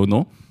part we don't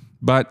know.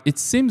 But it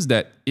seems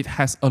that it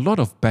has a lot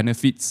of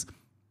benefits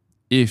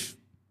if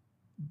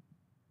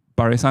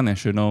Barisan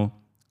Nasional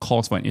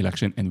calls for an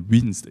election and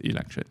wins the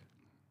election.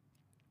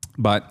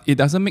 But it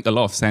doesn't make a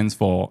lot of sense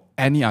for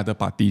any other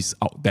parties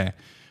out there.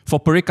 For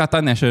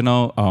Perikatan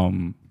Nasional,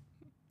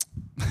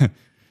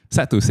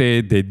 sad to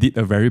say, they did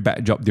a very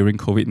bad job during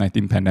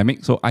COVID-19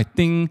 pandemic. So I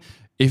think,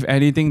 if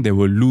anything, they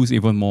will lose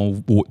even more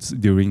votes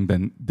during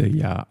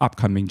the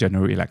upcoming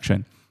general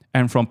election.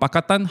 And from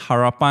Pakatan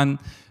Harapan,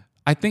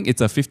 I think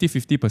it's a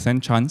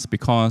 50-50% chance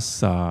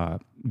because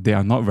they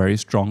are not very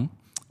strong.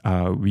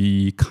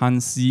 We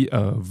can't see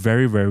a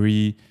very,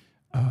 very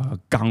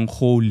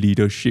gung-ho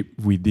leadership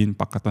within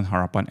Pakatan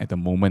Harapan at the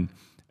moment.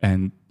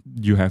 And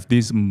you have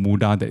this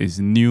muda that is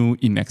new,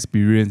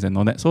 inexperienced and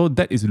all that. So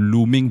that is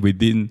looming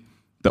within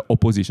the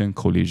opposition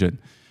coalition.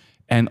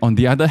 And on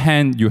the other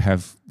hand, you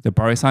have the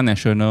Barisan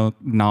Nasional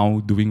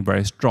now doing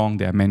very strong.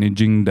 They are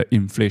managing the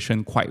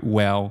inflation quite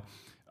well.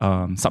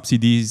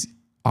 Subsidies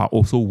are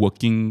also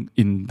working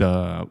in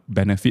the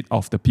benefit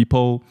of the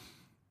people.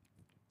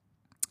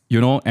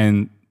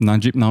 And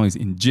Najib now is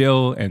in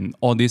jail, and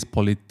all these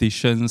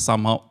politicians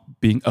somehow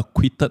being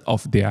acquitted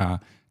of their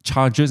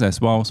charges as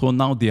well. So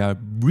now they are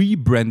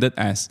rebranded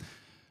as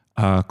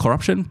a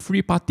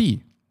corruption-free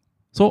party.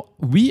 So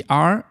we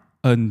are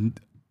an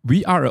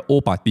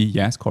old party,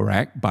 yes,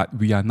 correct, but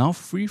we are now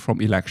free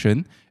from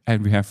election,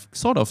 and we have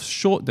sort of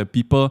showed the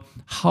people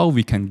how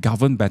we can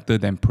govern better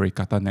than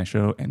Perikatan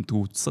Nasional and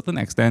to a certain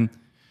extent,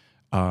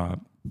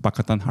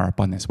 Pakatan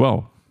Harapan as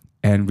well.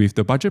 And with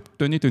the budget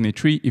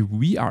 2023, if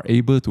we are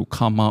able to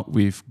come up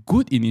with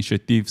good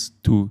initiatives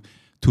to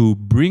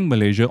bring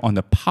Malaysia on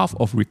the path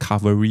of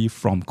recovery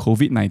from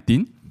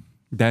COVID-19,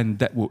 then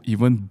that will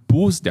even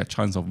boost their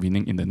chance of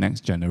winning in the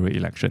next general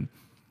election.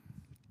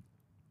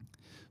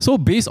 So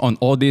based on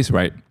all this,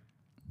 right,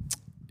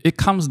 it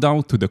comes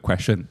down to the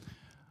question,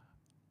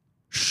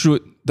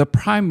 should the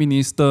Prime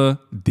Minister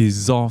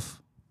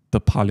dissolve the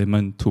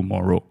Parliament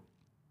tomorrow?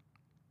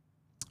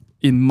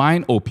 In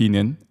my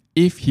opinion,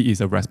 if he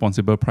is a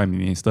responsible Prime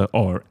Minister,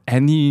 or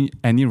any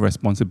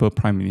responsible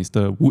Prime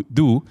Minister would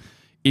do,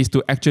 is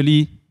to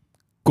actually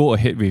go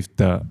ahead with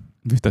the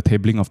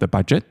tabling of the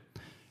budget,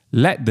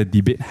 let the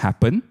debate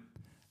happen,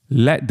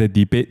 let the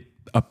debate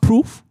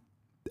approve,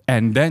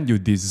 and then you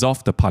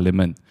dissolve the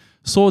Parliament,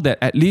 so that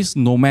at least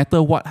no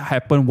matter what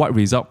happens, what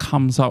result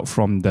comes out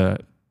from the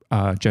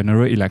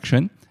general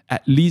election,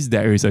 at least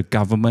there is a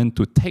government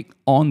to take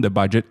on the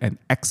budget and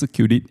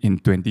execute it in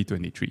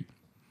 2023.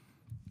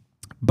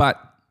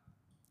 But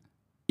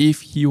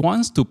if he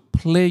wants to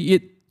play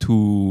it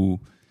to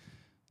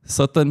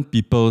certain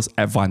people's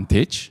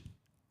advantage,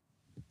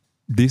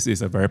 this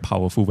is a very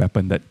powerful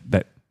weapon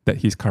that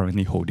he's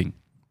currently holding.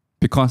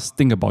 Because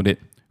think about it,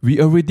 we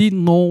already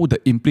know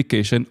the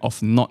implication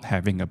of not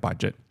having a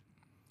budget.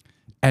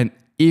 And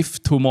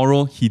if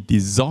tomorrow he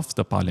dissolves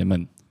the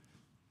Parliament,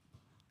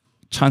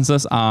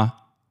 chances are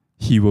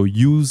he will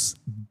use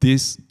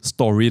this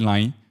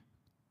storyline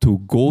to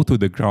go to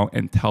the ground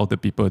and tell the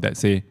people that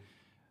say,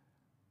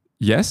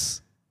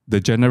 yes, the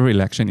general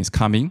election is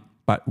coming,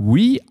 but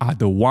we are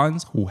the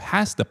ones who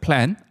has the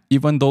plan,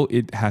 even though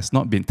it has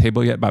not been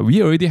tabled yet, but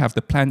we already have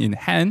the plan in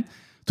hand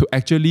to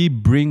actually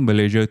bring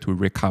Malaysia to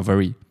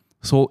recovery.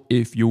 So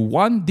if you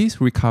want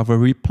this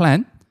recovery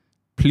plan,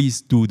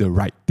 please do the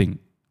right thing.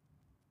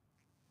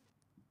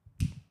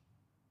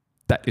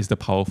 That is the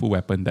powerful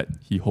weapon that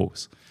he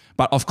holds.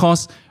 But of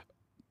course,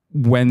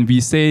 when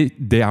we say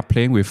they are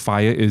playing with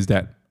fire, is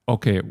that,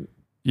 okay,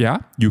 yeah,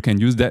 you can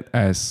use that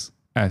as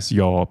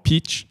your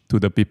pitch to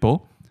the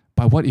people,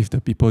 but what if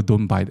the people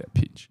don't buy that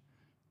pitch?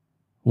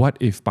 What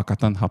if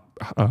Pakatan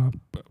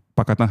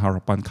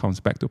Harapan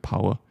comes back to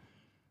power?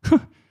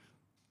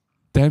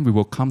 Then we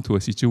will come to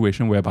a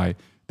situation whereby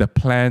the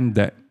plan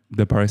that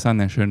the Barisan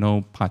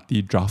Nasional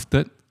Party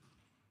drafted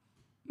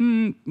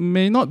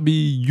may not be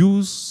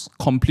used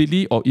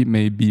completely, or it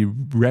may be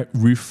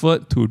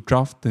referred to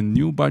draft the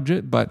new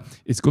budget, but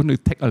it's going to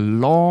take a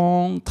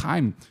long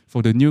time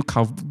for the new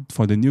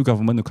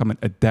government to come and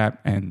adapt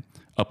and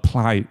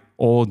apply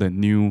all the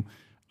new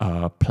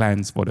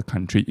plans for the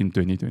country in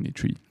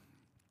 2023.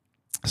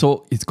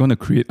 So it's going to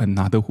create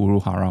another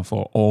huru-hara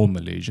for all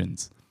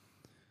Malaysians.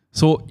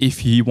 So if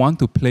he wants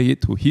to play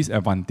it to his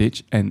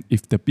advantage, and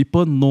if the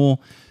people know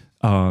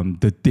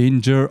the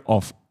danger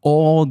of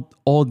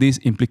all this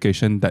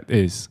implication that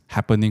is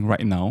happening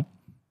right now,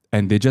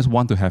 and they just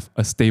want to have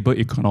a stable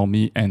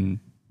economy, and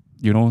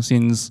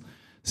since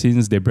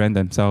they brand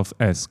themselves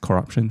as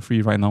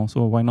corruption-free right now,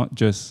 so why not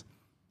just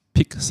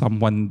pick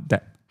someone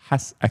that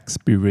has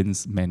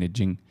experience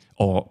managing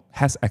or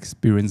has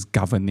experience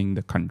governing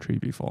the country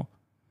before?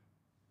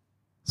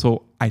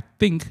 So I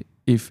think,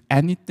 if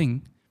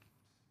anything,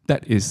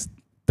 that is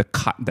the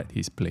card that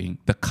he's playing,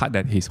 the card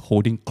that he's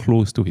holding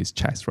close to his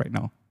chest right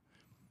now.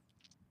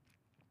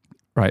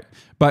 Right.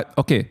 But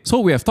okay, so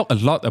we have talked a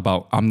lot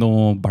about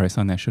UMNO,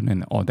 Barisan Nasional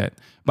and all that.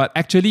 But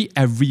actually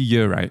every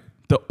year, right,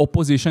 the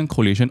opposition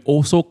coalition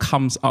also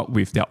comes out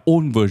with their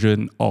own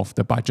version of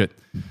the budget.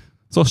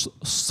 So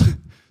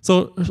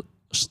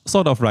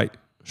sort of like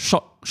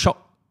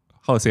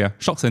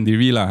shocks and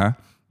diri lah, huh?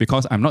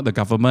 Because I'm not the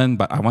government,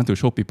 but I want to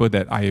show people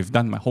that I have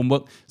done my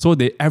homework. So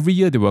every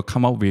year they will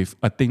come up with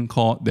a thing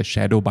called the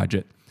shadow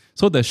budget.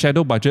 So the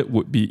shadow budget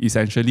would be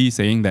essentially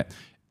saying that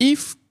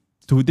if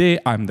today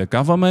I'm the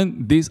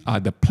government, these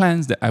are the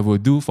plans that I will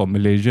do for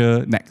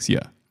Malaysia next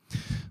year.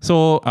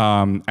 So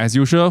as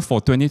usual, for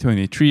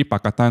 2023,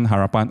 Pakatan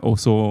Harapan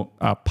also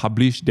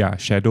published their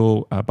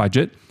shadow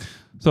budget.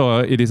 So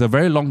it is a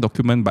very long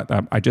document, but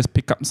I just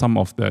pick up some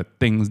of the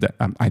things that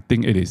I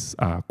think it is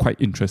quite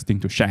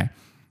interesting to share.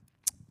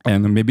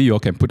 And maybe you all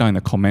can put down in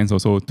the comments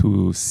also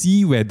to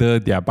see whether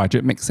their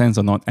budget makes sense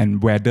or not,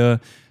 and whether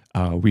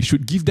we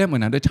should give them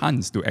another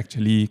chance to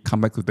actually come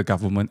back to the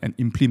government and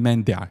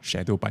implement their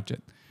shadow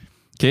budget.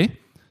 Okay,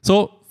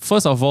 so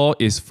first of all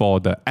is for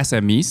the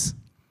SMEs.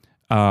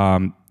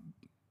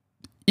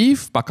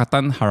 If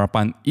Pakatan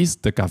Harapan is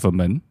the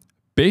government,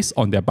 based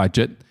on their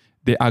budget,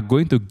 they are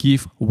going to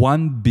give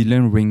 1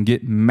 billion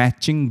ringgit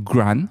matching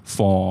grant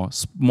for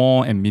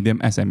small and medium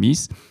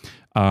SMEs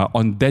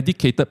on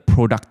dedicated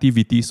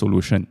productivity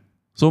solution.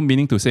 So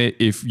meaning to say,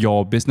 if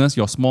your business,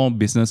 your small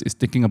business is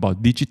thinking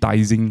about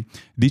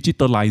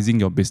digitalizing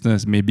your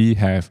business, maybe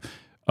have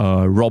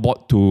a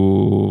robot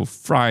to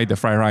fry the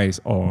fried rice,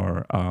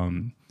 or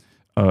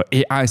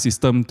AI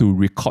system to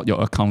record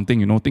your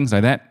accounting, things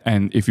like that.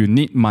 And if you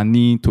need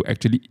money to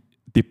actually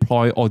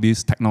deploy all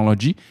this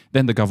technology,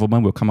 then the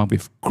government will come up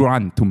with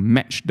grant to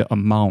match the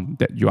amount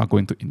that you are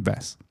going to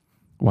invest,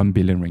 1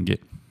 billion ringgit.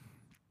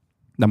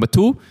 Number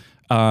two,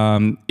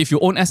 if you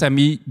own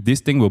SME,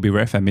 this thing will be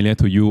very familiar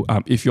to you.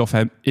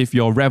 If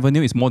your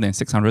revenue is more than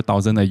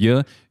 600,000 a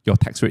year, your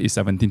tax rate is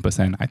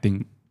 17%. I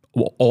think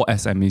all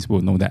SMEs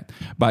will know that.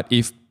 But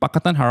if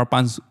Pakatan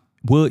Harapan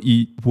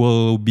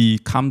will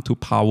come to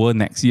power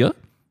next year,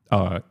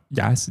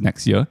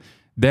 next year,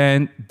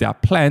 then their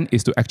plan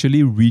is to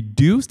actually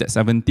reduce that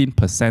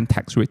 17%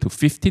 tax rate to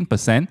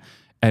 15%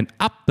 and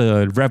up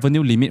the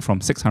revenue limit from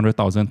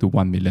 600,000 to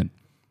 1 million.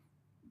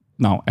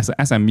 Now, as an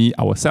SME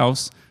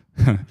ourselves,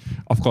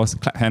 of course,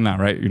 clap hand,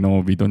 right?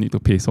 We don't need to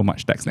pay so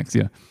much tax next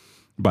year.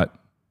 But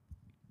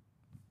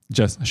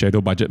just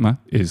shadow budget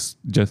is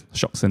just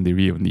shocks and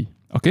diri only.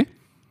 Okay?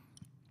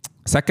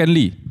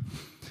 Secondly,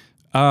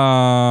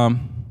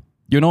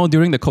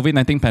 during the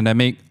COVID-19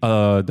 pandemic,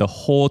 the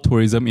whole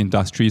tourism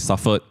industry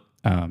suffered.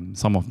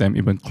 Some of them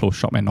even closed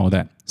shop and all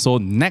that. So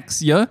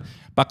next year,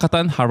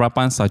 Pakatan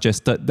Harapan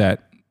suggested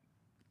that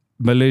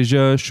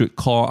Malaysia should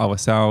call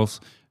ourselves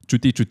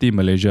Cuti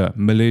Malaysia,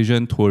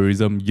 Malaysian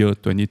Tourism Year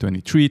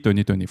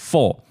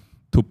 2023-2024,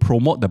 to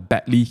promote the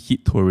badly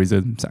hit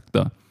tourism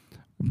sector.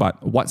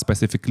 But what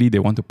specifically they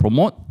want to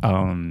promote,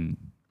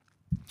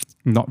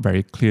 not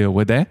very clear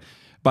over there.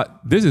 But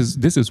this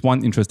is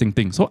one interesting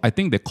thing. So I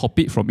think they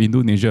copied from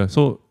Indonesia.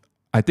 So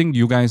I think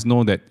you guys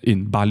know that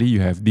in Bali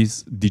you have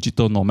these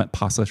digital nomad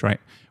passes, right?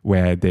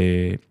 Where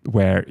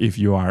if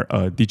you are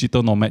a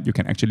digital nomad, you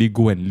can actually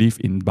go and live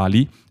in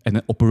Bali and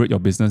then operate your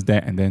business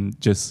there, and then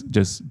just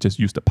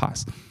use the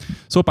pass.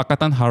 So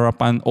Pakatan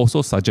Harapan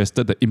also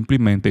suggested the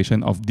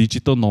implementation of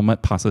digital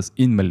nomad passes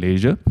in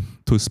Malaysia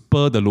to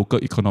spur the local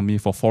economy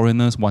for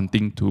foreigners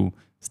wanting to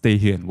stay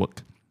here and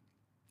work.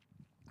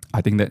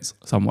 I think that's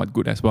somewhat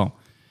good as well.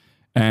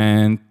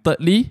 And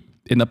thirdly,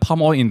 in the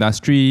palm oil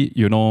industry,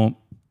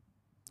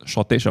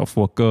 shortage of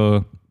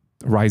worker,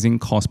 rising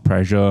cost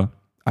pressure.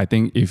 I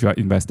think if you're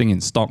investing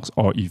in stocks,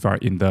 or if you're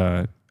in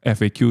the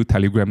FAQ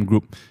Telegram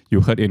group,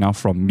 you heard enough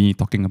from me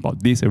talking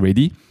about this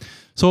already.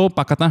 So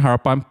Pakatan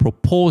Harapan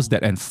proposed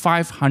that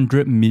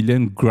 500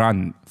 million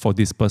grant for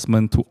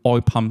disbursement to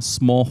oil palm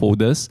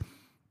smallholders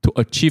to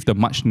achieve the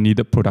much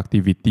needed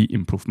productivity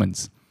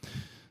improvements.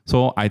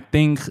 So I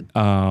think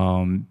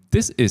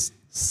this is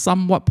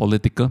somewhat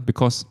political,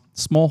 because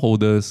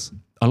smallholders,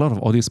 a lot of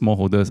all these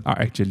smallholders are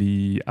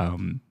actually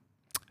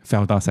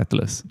Felda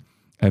settlers.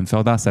 And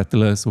Felda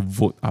settlers'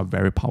 vote are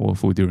very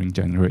powerful during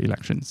general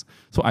elections.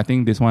 So I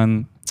think this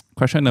one,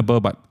 questionable,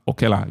 but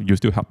okay lah, you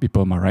still help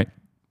people, right?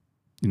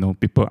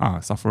 People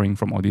are suffering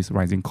from all this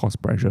rising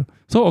cost pressure.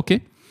 So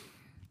okay.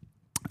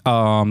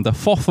 The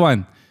fourth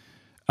one,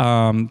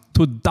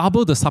 to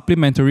double the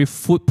supplementary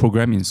food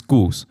program in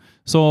schools.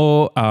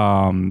 So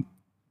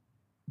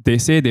they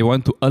say they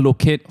want to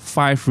allocate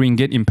 5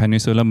 ringgit in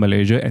Peninsular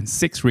Malaysia and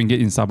 6 ringgit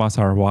in Sabah,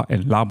 Sarawak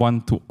and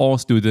Labuan to all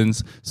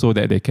students, so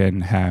that they can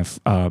have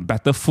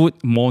better food,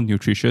 more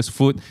nutritious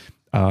food,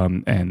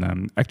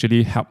 and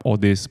actually help all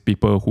these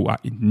people who are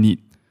in need.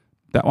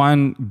 That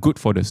one, good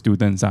for the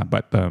students,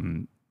 but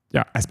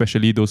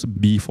especially those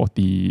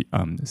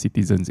B40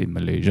 citizens in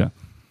Malaysia.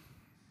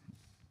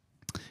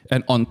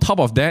 And on top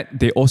of that,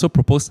 they also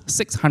proposed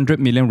 600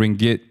 million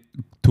ringgit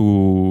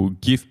to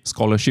give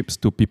scholarships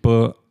to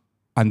people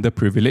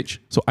underprivileged.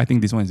 So I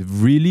think this one is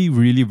really,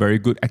 really very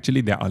good.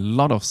 Actually, there are a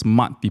lot of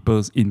smart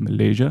people in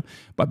Malaysia,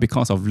 but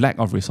because of lack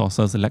of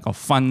resources, lack of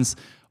funds,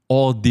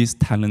 all these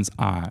talents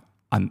are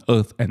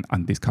unearthed and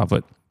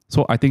undiscovered.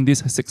 So I think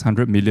this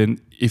 600 million,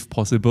 if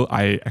possible,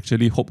 I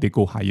actually hope they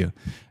go higher.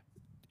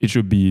 It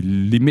should be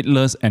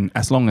limitless, and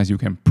as long as you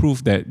can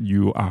prove that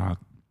you are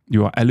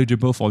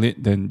eligible for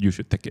it, then you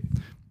should take it.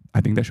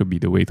 I think that should be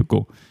the way to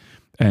go.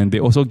 And they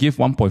also give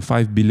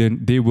 1.5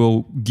 billion. They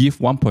will give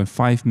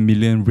 1.5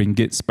 million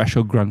ringgit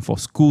special grant for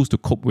schools to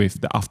cope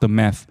with the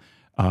aftermath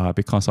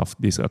because of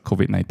this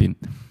COVID-19,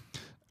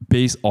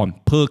 based on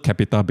per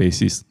capita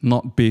basis,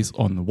 not based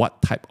on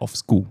what type of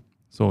school.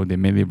 So they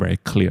made it very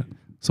clear.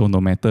 So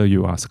no matter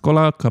you are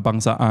sekolah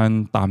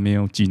kebangsaan,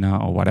 Tamil,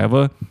 Cina, or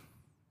whatever,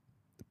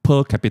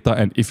 per capita,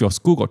 and if your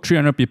school got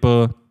 300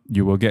 people,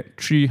 you will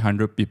get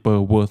 300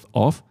 people worth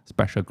of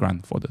special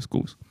grant for the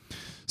schools.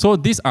 So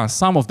these are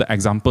some of the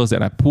examples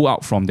that I pull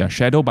out from their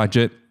shadow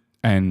budget,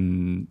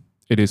 and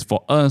it is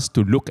for us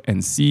to look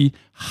and see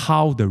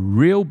how the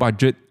real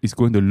budget is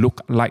going to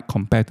look like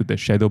compared to the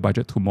shadow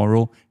budget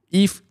tomorrow,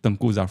 if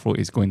Tengku Zafrul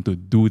is going to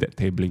do that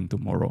tabling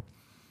tomorrow.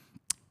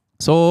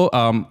 So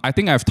I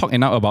think I've talked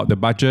enough about the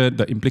budget,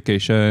 the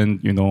implication,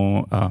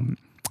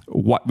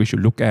 what we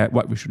should look at,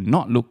 what we should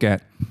not look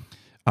at.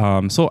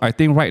 So I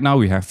think right now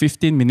we have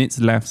 15 minutes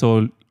left.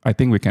 So I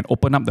think we can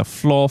open up the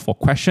floor for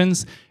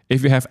questions.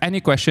 If you have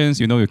any questions,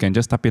 you can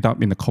just type it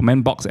up in the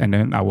comment box, and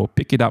then I will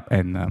pick it up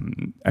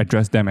and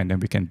address them, and then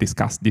we can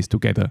discuss this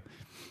together.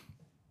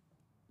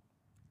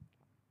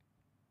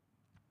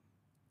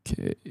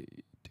 Okay.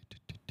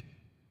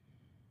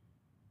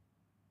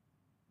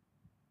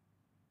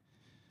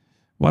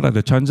 What are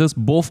the chances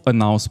both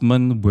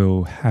announcements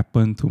will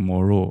happen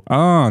tomorrow?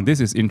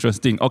 This is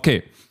interesting.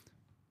 Okay.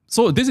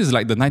 So this is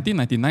like the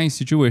 1999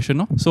 situation.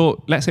 No?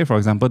 So let's say, for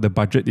example, the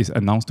budget is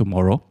announced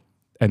tomorrow,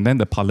 and then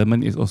the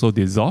parliament is also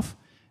dissolved.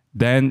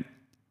 Then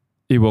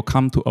it will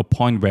come to a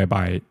point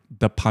whereby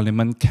the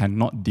parliament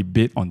cannot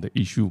debate on the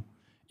issue.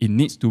 It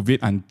needs to wait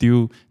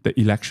until the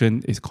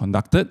election is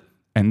conducted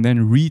and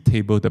then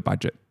re-table the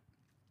budget.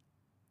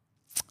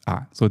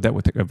 So that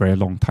will take a very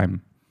long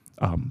time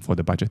for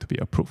the budget to be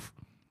approved.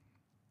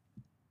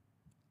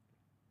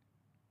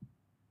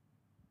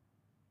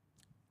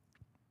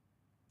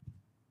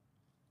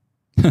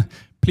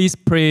 Please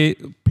pray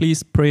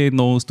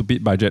no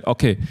stupid budget.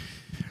 Okay.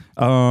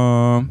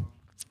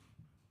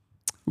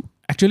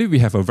 Actually, we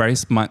have a very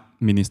smart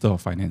Minister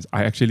of Finance.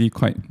 I actually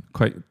quite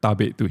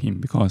tabik to him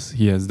because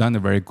he has done a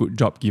very good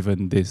job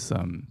given this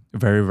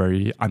very,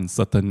 very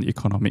uncertain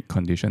economic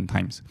condition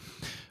times.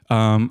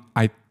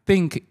 I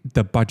think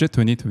the budget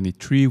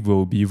 2023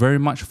 will be very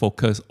much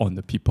focused on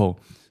the people.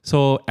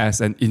 So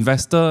as an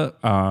investor,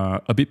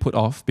 a bit put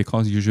off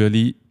because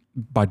usually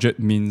budget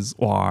means,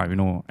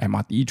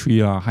 MRT 3,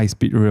 high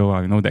speed rail,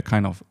 that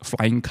kind of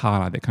flying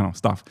car, that kind of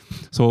stuff.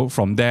 So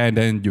from there,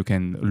 then you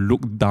can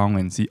look down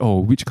and see,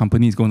 which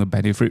company is going to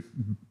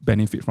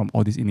benefit from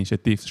all these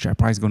initiatives. Share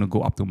price is going to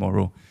go up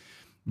tomorrow.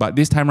 But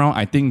this time around,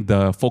 I think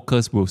the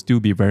focus will still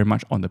be very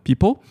much on the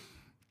people.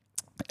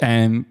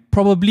 And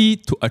probably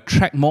to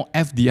attract more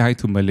FDI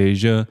to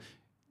Malaysia,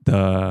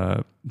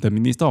 the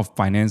Minister of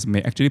Finance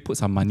may actually put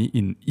some money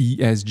in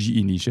ESG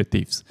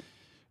initiatives.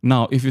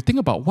 Now, if you think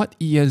about what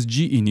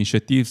ESG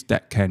initiatives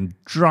that can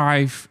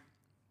drive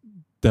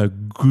the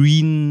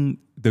green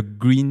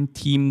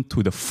team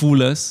to the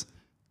fullest,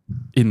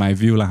 in my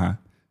view,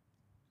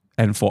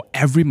 and for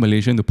every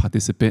Malaysian to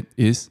participate,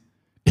 is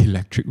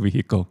electric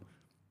vehicle.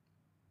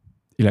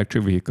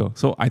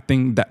 So I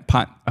think that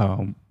part,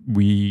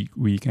 we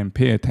can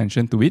pay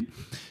attention to it.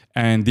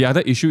 And the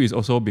other issue is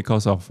also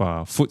because of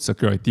food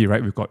security,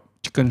 right? We've got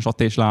chicken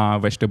shortage,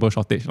 vegetable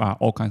shortage,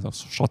 all kinds of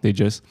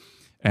shortages.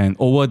 And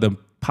over the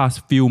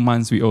past few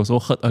months, we also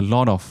heard a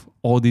lot of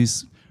all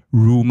these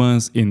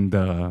rumors in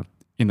the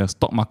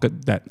stock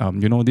market that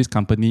this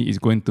company is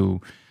going to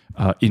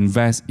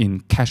invest in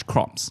cash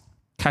crops.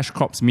 Cash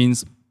crops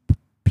means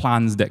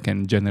plants that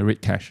can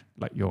generate cash,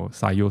 like your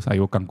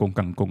sayur,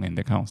 kangkong, and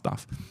that kind of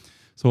stuff.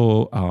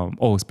 So,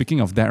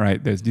 speaking of that,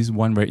 right, there's this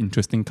one very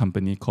interesting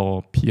company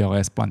called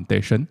PLS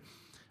Plantation.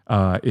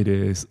 It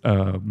is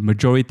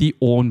majority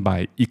owned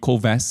by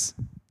EcoVest,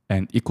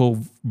 and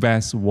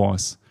EcoVest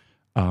was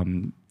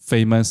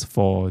famous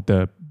for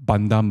the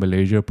Bandar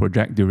Malaysia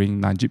project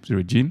during Najib's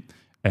regime,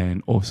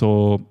 and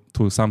also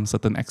to some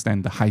certain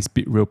extent the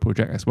high-speed rail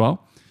project as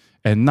well.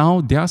 And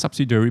now their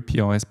subsidiary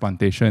PLS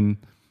Plantation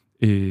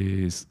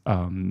is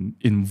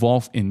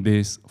involved in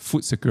this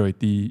food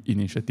security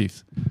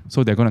initiatives.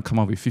 So they're going to come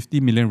up with 50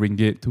 million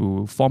ringgit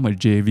to form a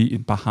JV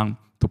in Pahang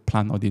to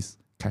plant all these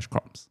cash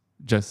crops.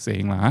 Just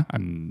saying,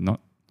 I'm not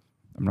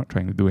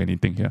trying to do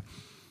anything here.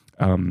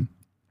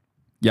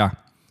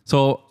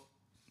 So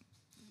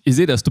is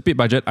it a stupid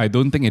budget? I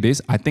don't think it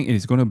is. I think it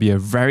is going to be a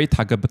very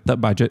targeted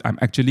budget. I'm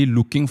actually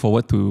looking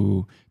forward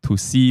to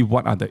see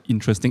what are the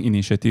interesting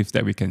initiatives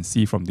that we can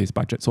see from this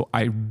budget. So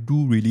I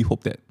do really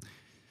hope that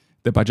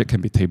the budget can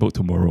be tabled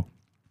tomorrow.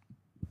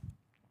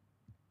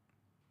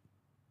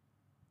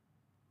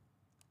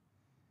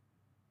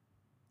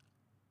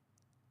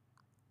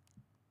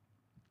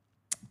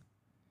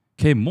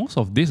 Okay, most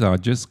of these are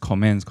just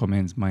comments.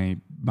 My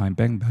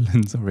bank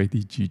balance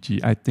already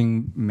GG. I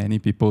think many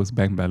people's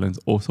bank balance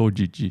also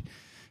GG.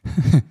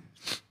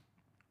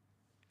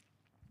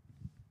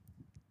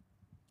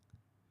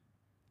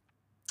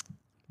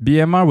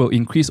 BMR will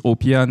increase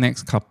OPR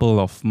next couple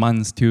of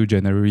months till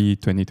January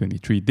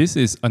 2023. This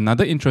is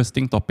another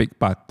interesting topic,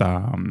 but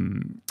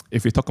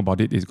if we talk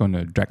about it, it's going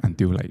to drag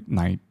until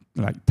like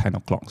 10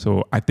 o'clock.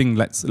 So I think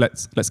let's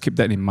keep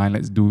that in mind.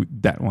 Let's do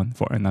that one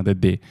for another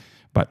day.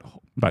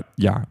 But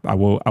yeah, I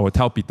will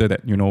tell Peter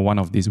that one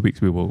of these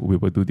weeks we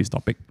will do this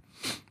topic.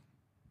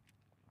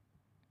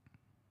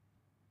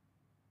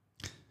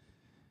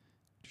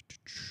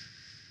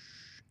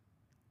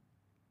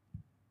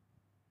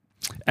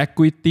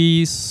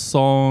 Equity,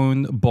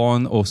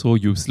 bond also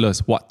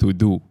useless. What to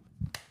do?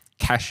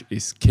 Cash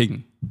is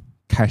king.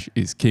 Cash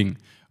is king.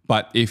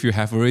 But if you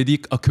have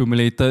already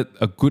accumulated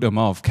a good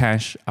amount of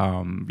cash,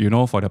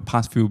 for the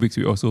past few weeks,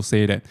 we also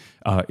say that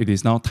it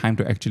is now time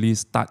to actually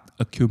start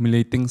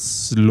accumulating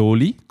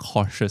slowly,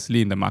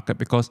 cautiously in the market,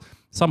 because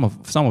some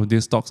of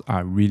these stocks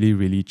are really,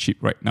 really cheap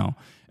right now.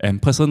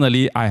 And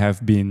personally, I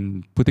have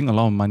been putting a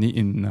lot of money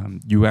in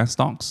US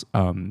stocks.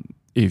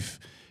 If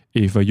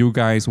you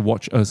guys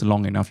watch us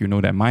long enough, you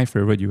know that my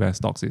favorite US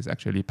stocks is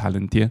actually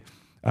Palantir.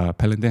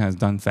 Palantir has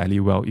done fairly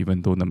well,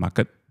 even though the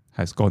market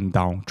has gone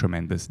down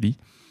tremendously.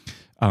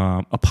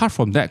 Apart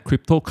from that,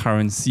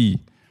 cryptocurrency,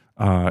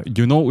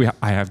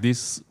 I have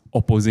this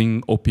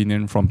opposing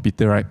opinion from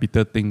Peter, right?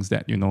 Peter thinks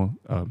that,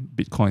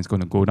 Bitcoin is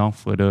going to go down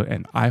further,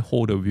 and I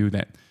hold the view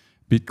that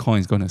Bitcoin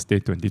is going to stay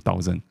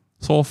 20,000.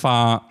 So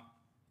far,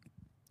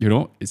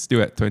 it's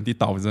still at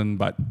 20,000,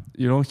 but,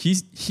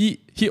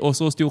 he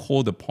also still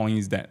hold the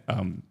points that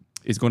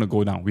it's going to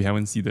go down. We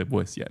haven't seen the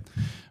worst yet.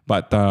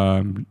 But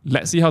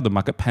let's see how the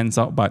market pans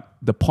out. But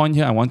the point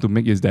here I want to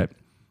make is that,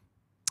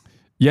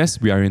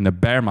 yes, we are in a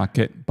bear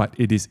market, but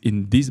it is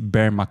in this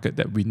bear market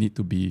that we need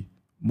to be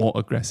more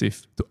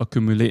aggressive to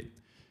accumulate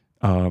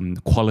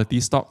quality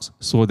stocks,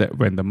 so that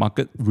when the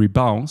market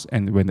rebounds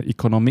and when the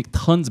economic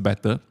turns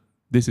better,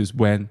 this is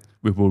when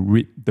we will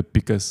reap the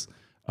biggest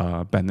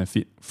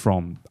benefit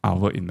from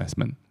our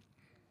investment.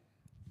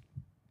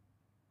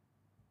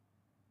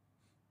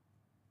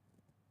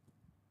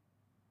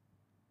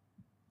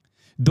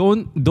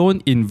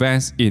 Don't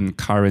invest in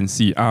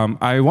currency.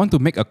 I want to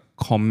make a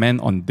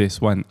comment on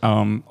this one.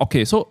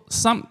 Okay, so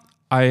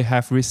I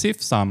have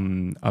received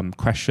some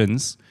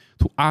questions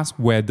to ask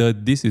whether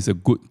this is a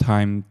good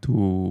time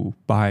to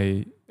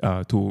buy,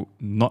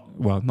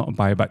 not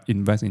buy, but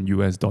invest in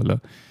US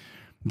dollar.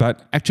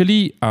 But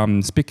actually,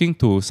 speaking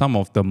to some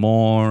of the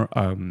more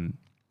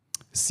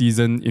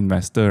seasoned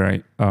investor,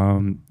 right?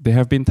 They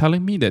have been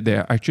telling me that they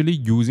are actually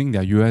using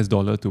their US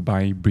dollar to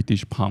buy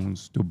British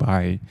pounds, to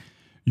buy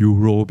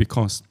euro,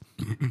 because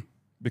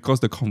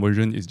the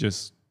conversion is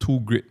just too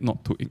great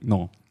not to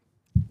ignore.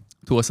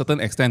 To a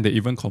certain extent, they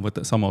even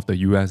converted some of the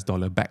US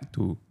dollar back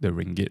to the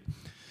ringgit.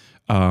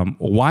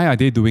 Why are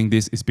they doing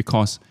this? Is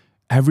because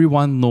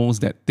everyone knows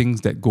that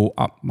things that go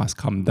up must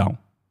come down,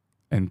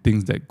 and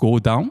things that go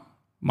down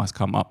must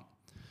come up.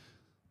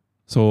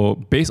 So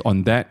based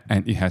on that,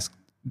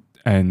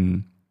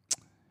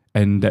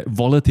 and that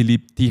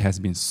volatility has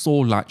been so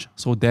large,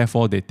 so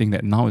therefore they think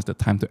that now is the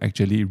time to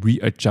actually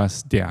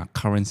readjust their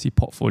currency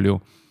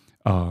portfolio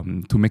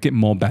to make it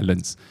more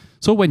balanced.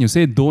 So when you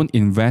say don't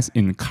invest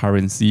in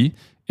currency,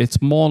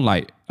 it's more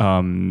like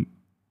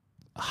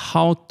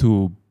how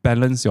to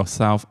balance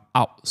yourself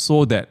out,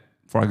 so that,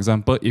 for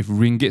example, if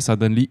ringgit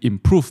suddenly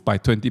improved by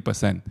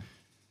 20%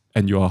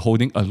 and you are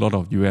holding a lot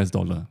of US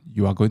dollar,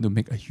 you are going to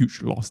make a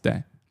huge loss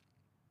there.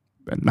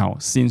 But now,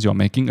 since you're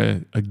making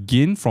a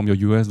gain from your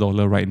US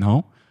dollar right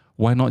now,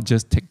 why not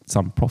just take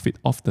some profit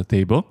off the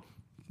table,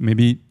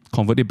 maybe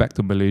convert it back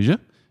to Malaysia,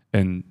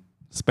 and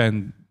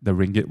spend the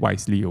ringgit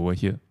wisely over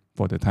here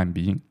for the time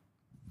being?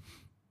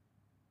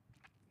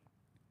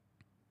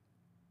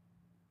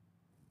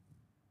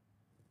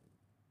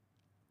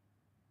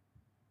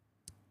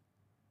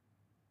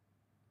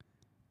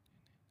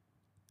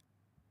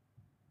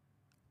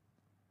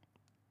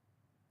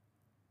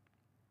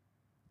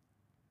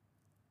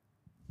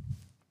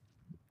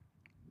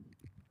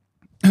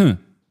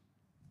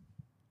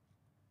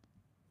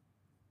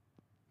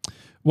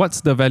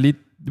 What's the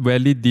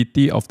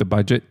validity of the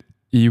budget,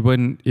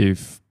 even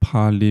if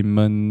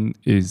Parliament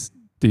is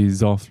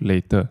dissolved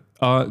later?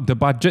 The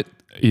budget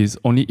is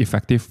only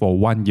effective for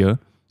 1 year.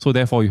 So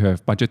therefore, you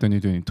have budget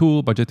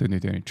 2022, budget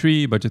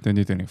 2023, budget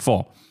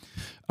 2024.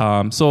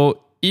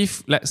 So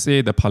if, let's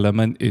say, the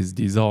Parliament is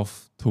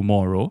dissolved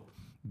tomorrow,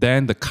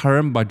 then the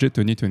current budget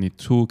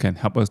 2022 can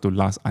help us to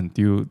last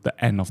until the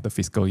end of the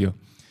fiscal year.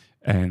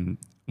 And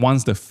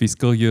once the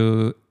fiscal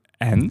year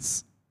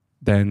ends,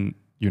 then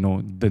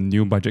the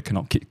new budget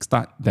cannot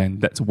kickstart, then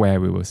that's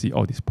where we will see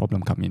all this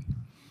problem come in.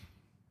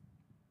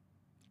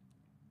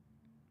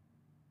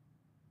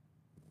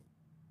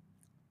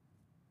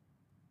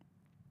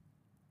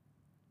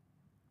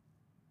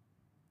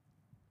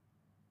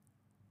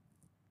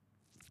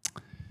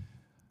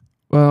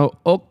 Well,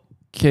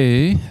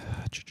 okay.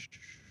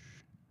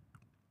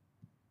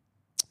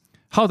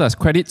 How does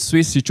Credit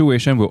Suisse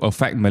situation will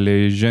affect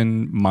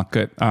Malaysian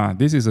market?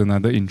 This is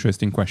another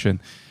interesting question.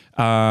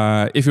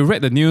 If you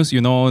read the news, you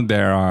know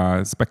there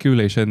are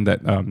speculation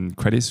that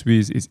Credit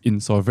Suisse is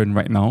insolvent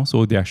right now,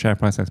 so their share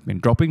price has been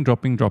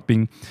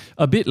dropping,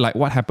 a bit like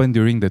what happened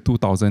during the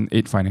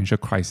 2008 financial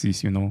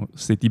crisis. You know,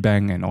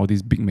 Citibank and all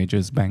these big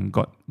majors bank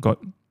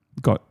got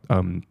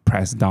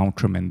pressed down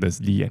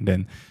tremendously, and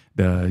then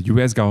the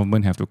US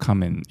government have to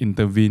come and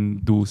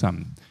intervene, do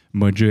some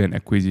merger and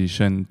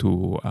acquisition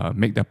to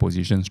make their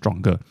position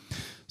stronger.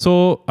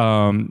 So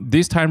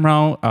this time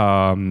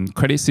round,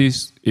 Credit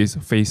Suisse is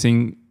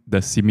facing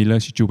the similar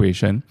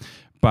situation,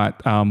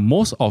 but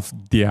most of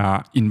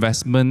their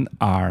investment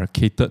are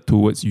catered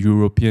towards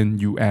European,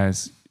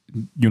 US,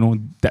 you know,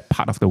 that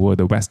part of the world,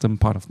 the western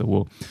part of the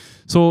world.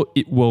 So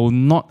it will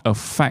not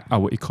affect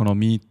our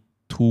economy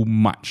too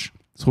much.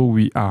 So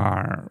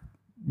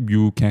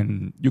you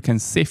can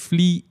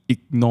safely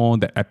ignore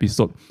that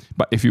episode.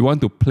 But if you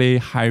want to play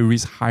high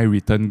risk, high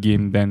return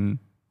game, then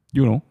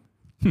you know,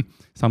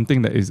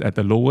 something that is at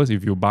the lowest,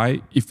 if you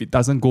buy, if it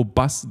doesn't go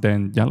bust,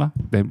 then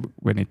then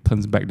when it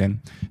turns back, then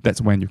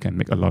that's when you can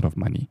make a lot of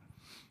money.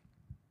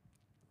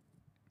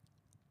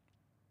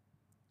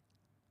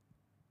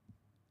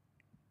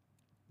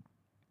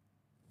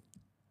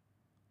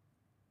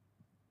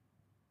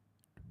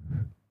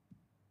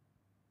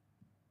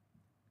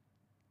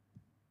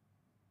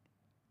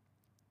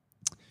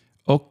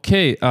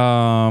 Okay,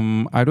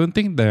 I don't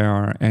think there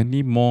are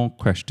any more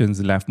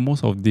questions left.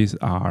 Most of these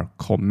are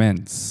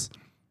comments.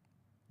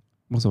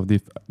 Most of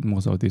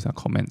these are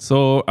comments.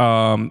 So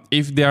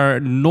if there are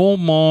no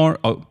more,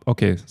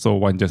 okay, so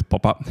one just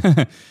pop up.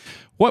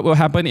 What will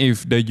happen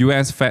if the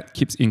US Fed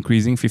keeps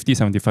increasing 50,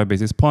 75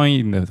 basis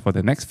points for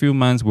the next few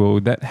months?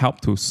 Will that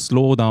help to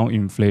slow down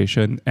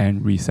inflation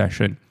and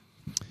recession?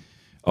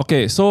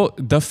 Okay, so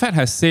the Fed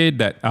has said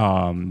that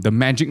the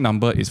magic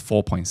number is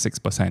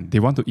 4.6%. They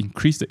want to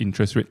increase the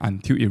interest rate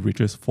until it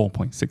reaches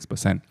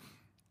 4.6%.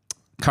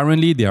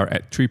 Currently, they are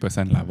at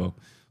 3% level.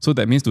 So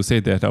that means to say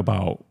that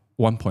about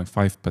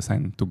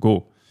 1.5% to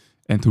go.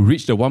 And to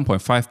reach the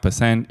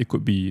 1.5%, it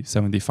could be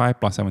 75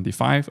 plus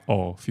 75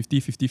 or 50,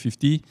 50,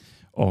 50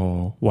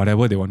 or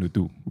whatever they want to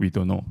do. We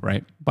don't know,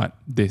 right? But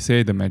they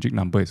say the magic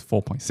number is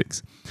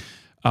 4.6.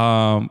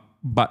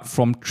 But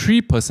from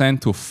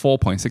 3% to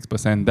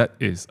 4.6%, that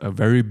is a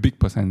very big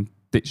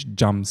percentage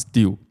jump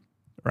still,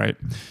 right?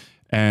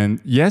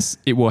 And yes,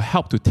 it will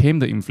help to tame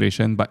the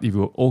inflation, but it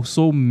will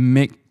also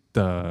make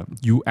the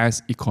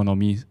US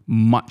economy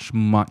much,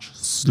 much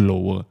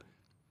slower.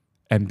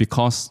 And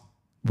because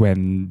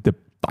when the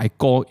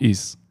cycle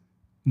is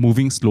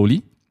moving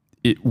slowly,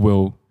 it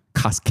will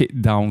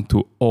cascade down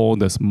to all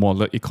the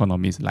smaller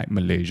economies like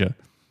Malaysia.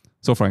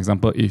 So for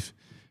example, if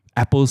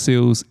Apple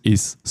sales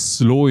is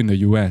slow in the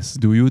US,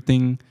 do you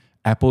think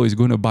Apple is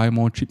going to buy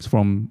more chips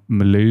from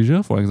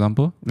Malaysia, for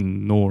example?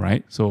 No,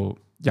 right? So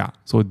yeah,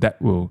 so that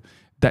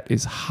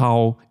is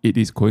how it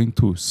is going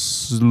to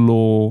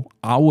slow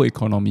our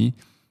economy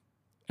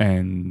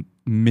and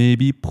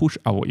maybe push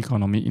our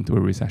economy into a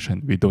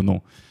recession. We don't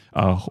know.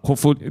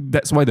 Hopefully,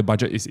 that's why the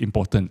budget is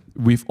important.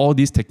 With all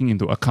this taking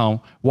into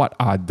account, what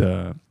are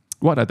the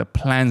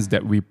plans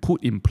that we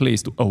put in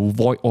place to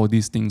avoid all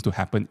these things to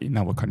happen in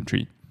our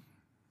country?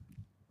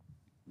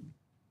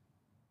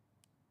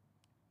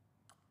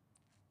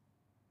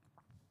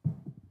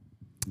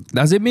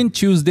 Does it mean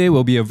Tuesday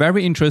will be a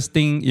very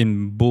interesting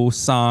in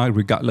Bursa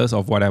regardless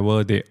of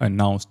whatever they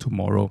announce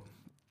tomorrow?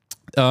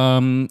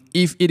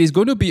 If it is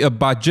going to be a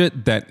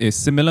budget that is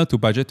similar to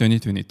budget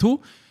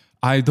 2022,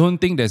 I don't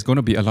think there's going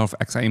to be a lot of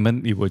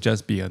excitement. It will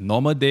just be a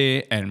normal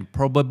day, and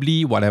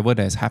probably whatever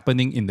that's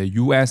happening in the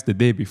US the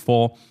day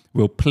before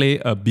will play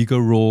a bigger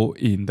role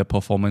in the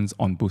performance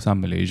on Bursa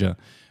Malaysia.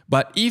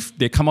 But if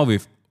they come up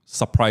with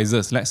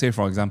surprises, let's say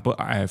for example,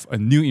 I have a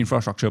new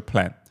infrastructure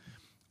plan,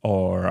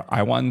 or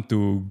I want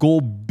to go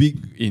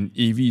big in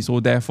EV, so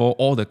therefore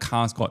all the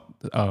cars got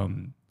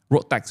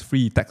road tax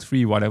free,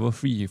 whatever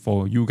free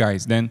for you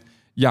guys, then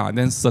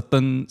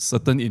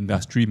certain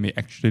industry may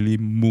actually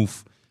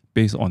move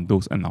based on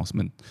those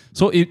announcements.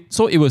 So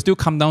it will still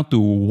come down to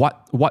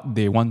what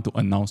they want to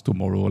announce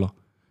tomorrow. Lor.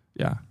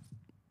 Yeah.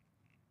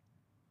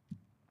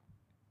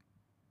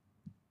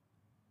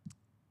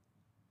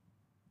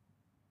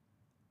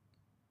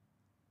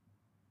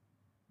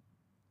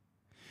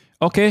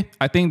 Okay,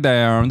 I think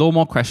there are no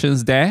more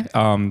questions there.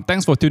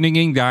 Thanks for tuning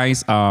in,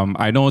 guys.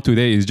 I know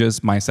today is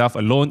just myself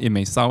alone. It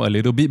may sound a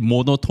little bit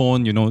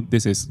monotone. You know,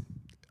 this is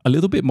a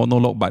little bit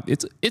monologue, but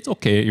it's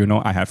okay. You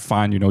know, I have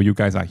fun. You know, you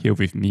guys are here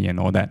with me and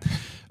all that.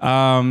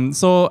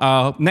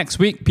 So next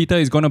week, Peter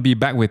is going to be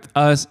back with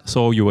us.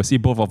 So you will see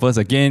both of us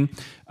again.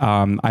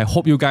 I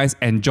hope you guys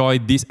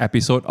enjoyed this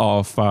episode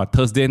of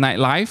Thursday Night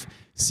Live.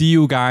 See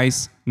you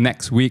guys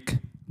next week.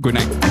 Good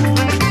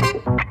night.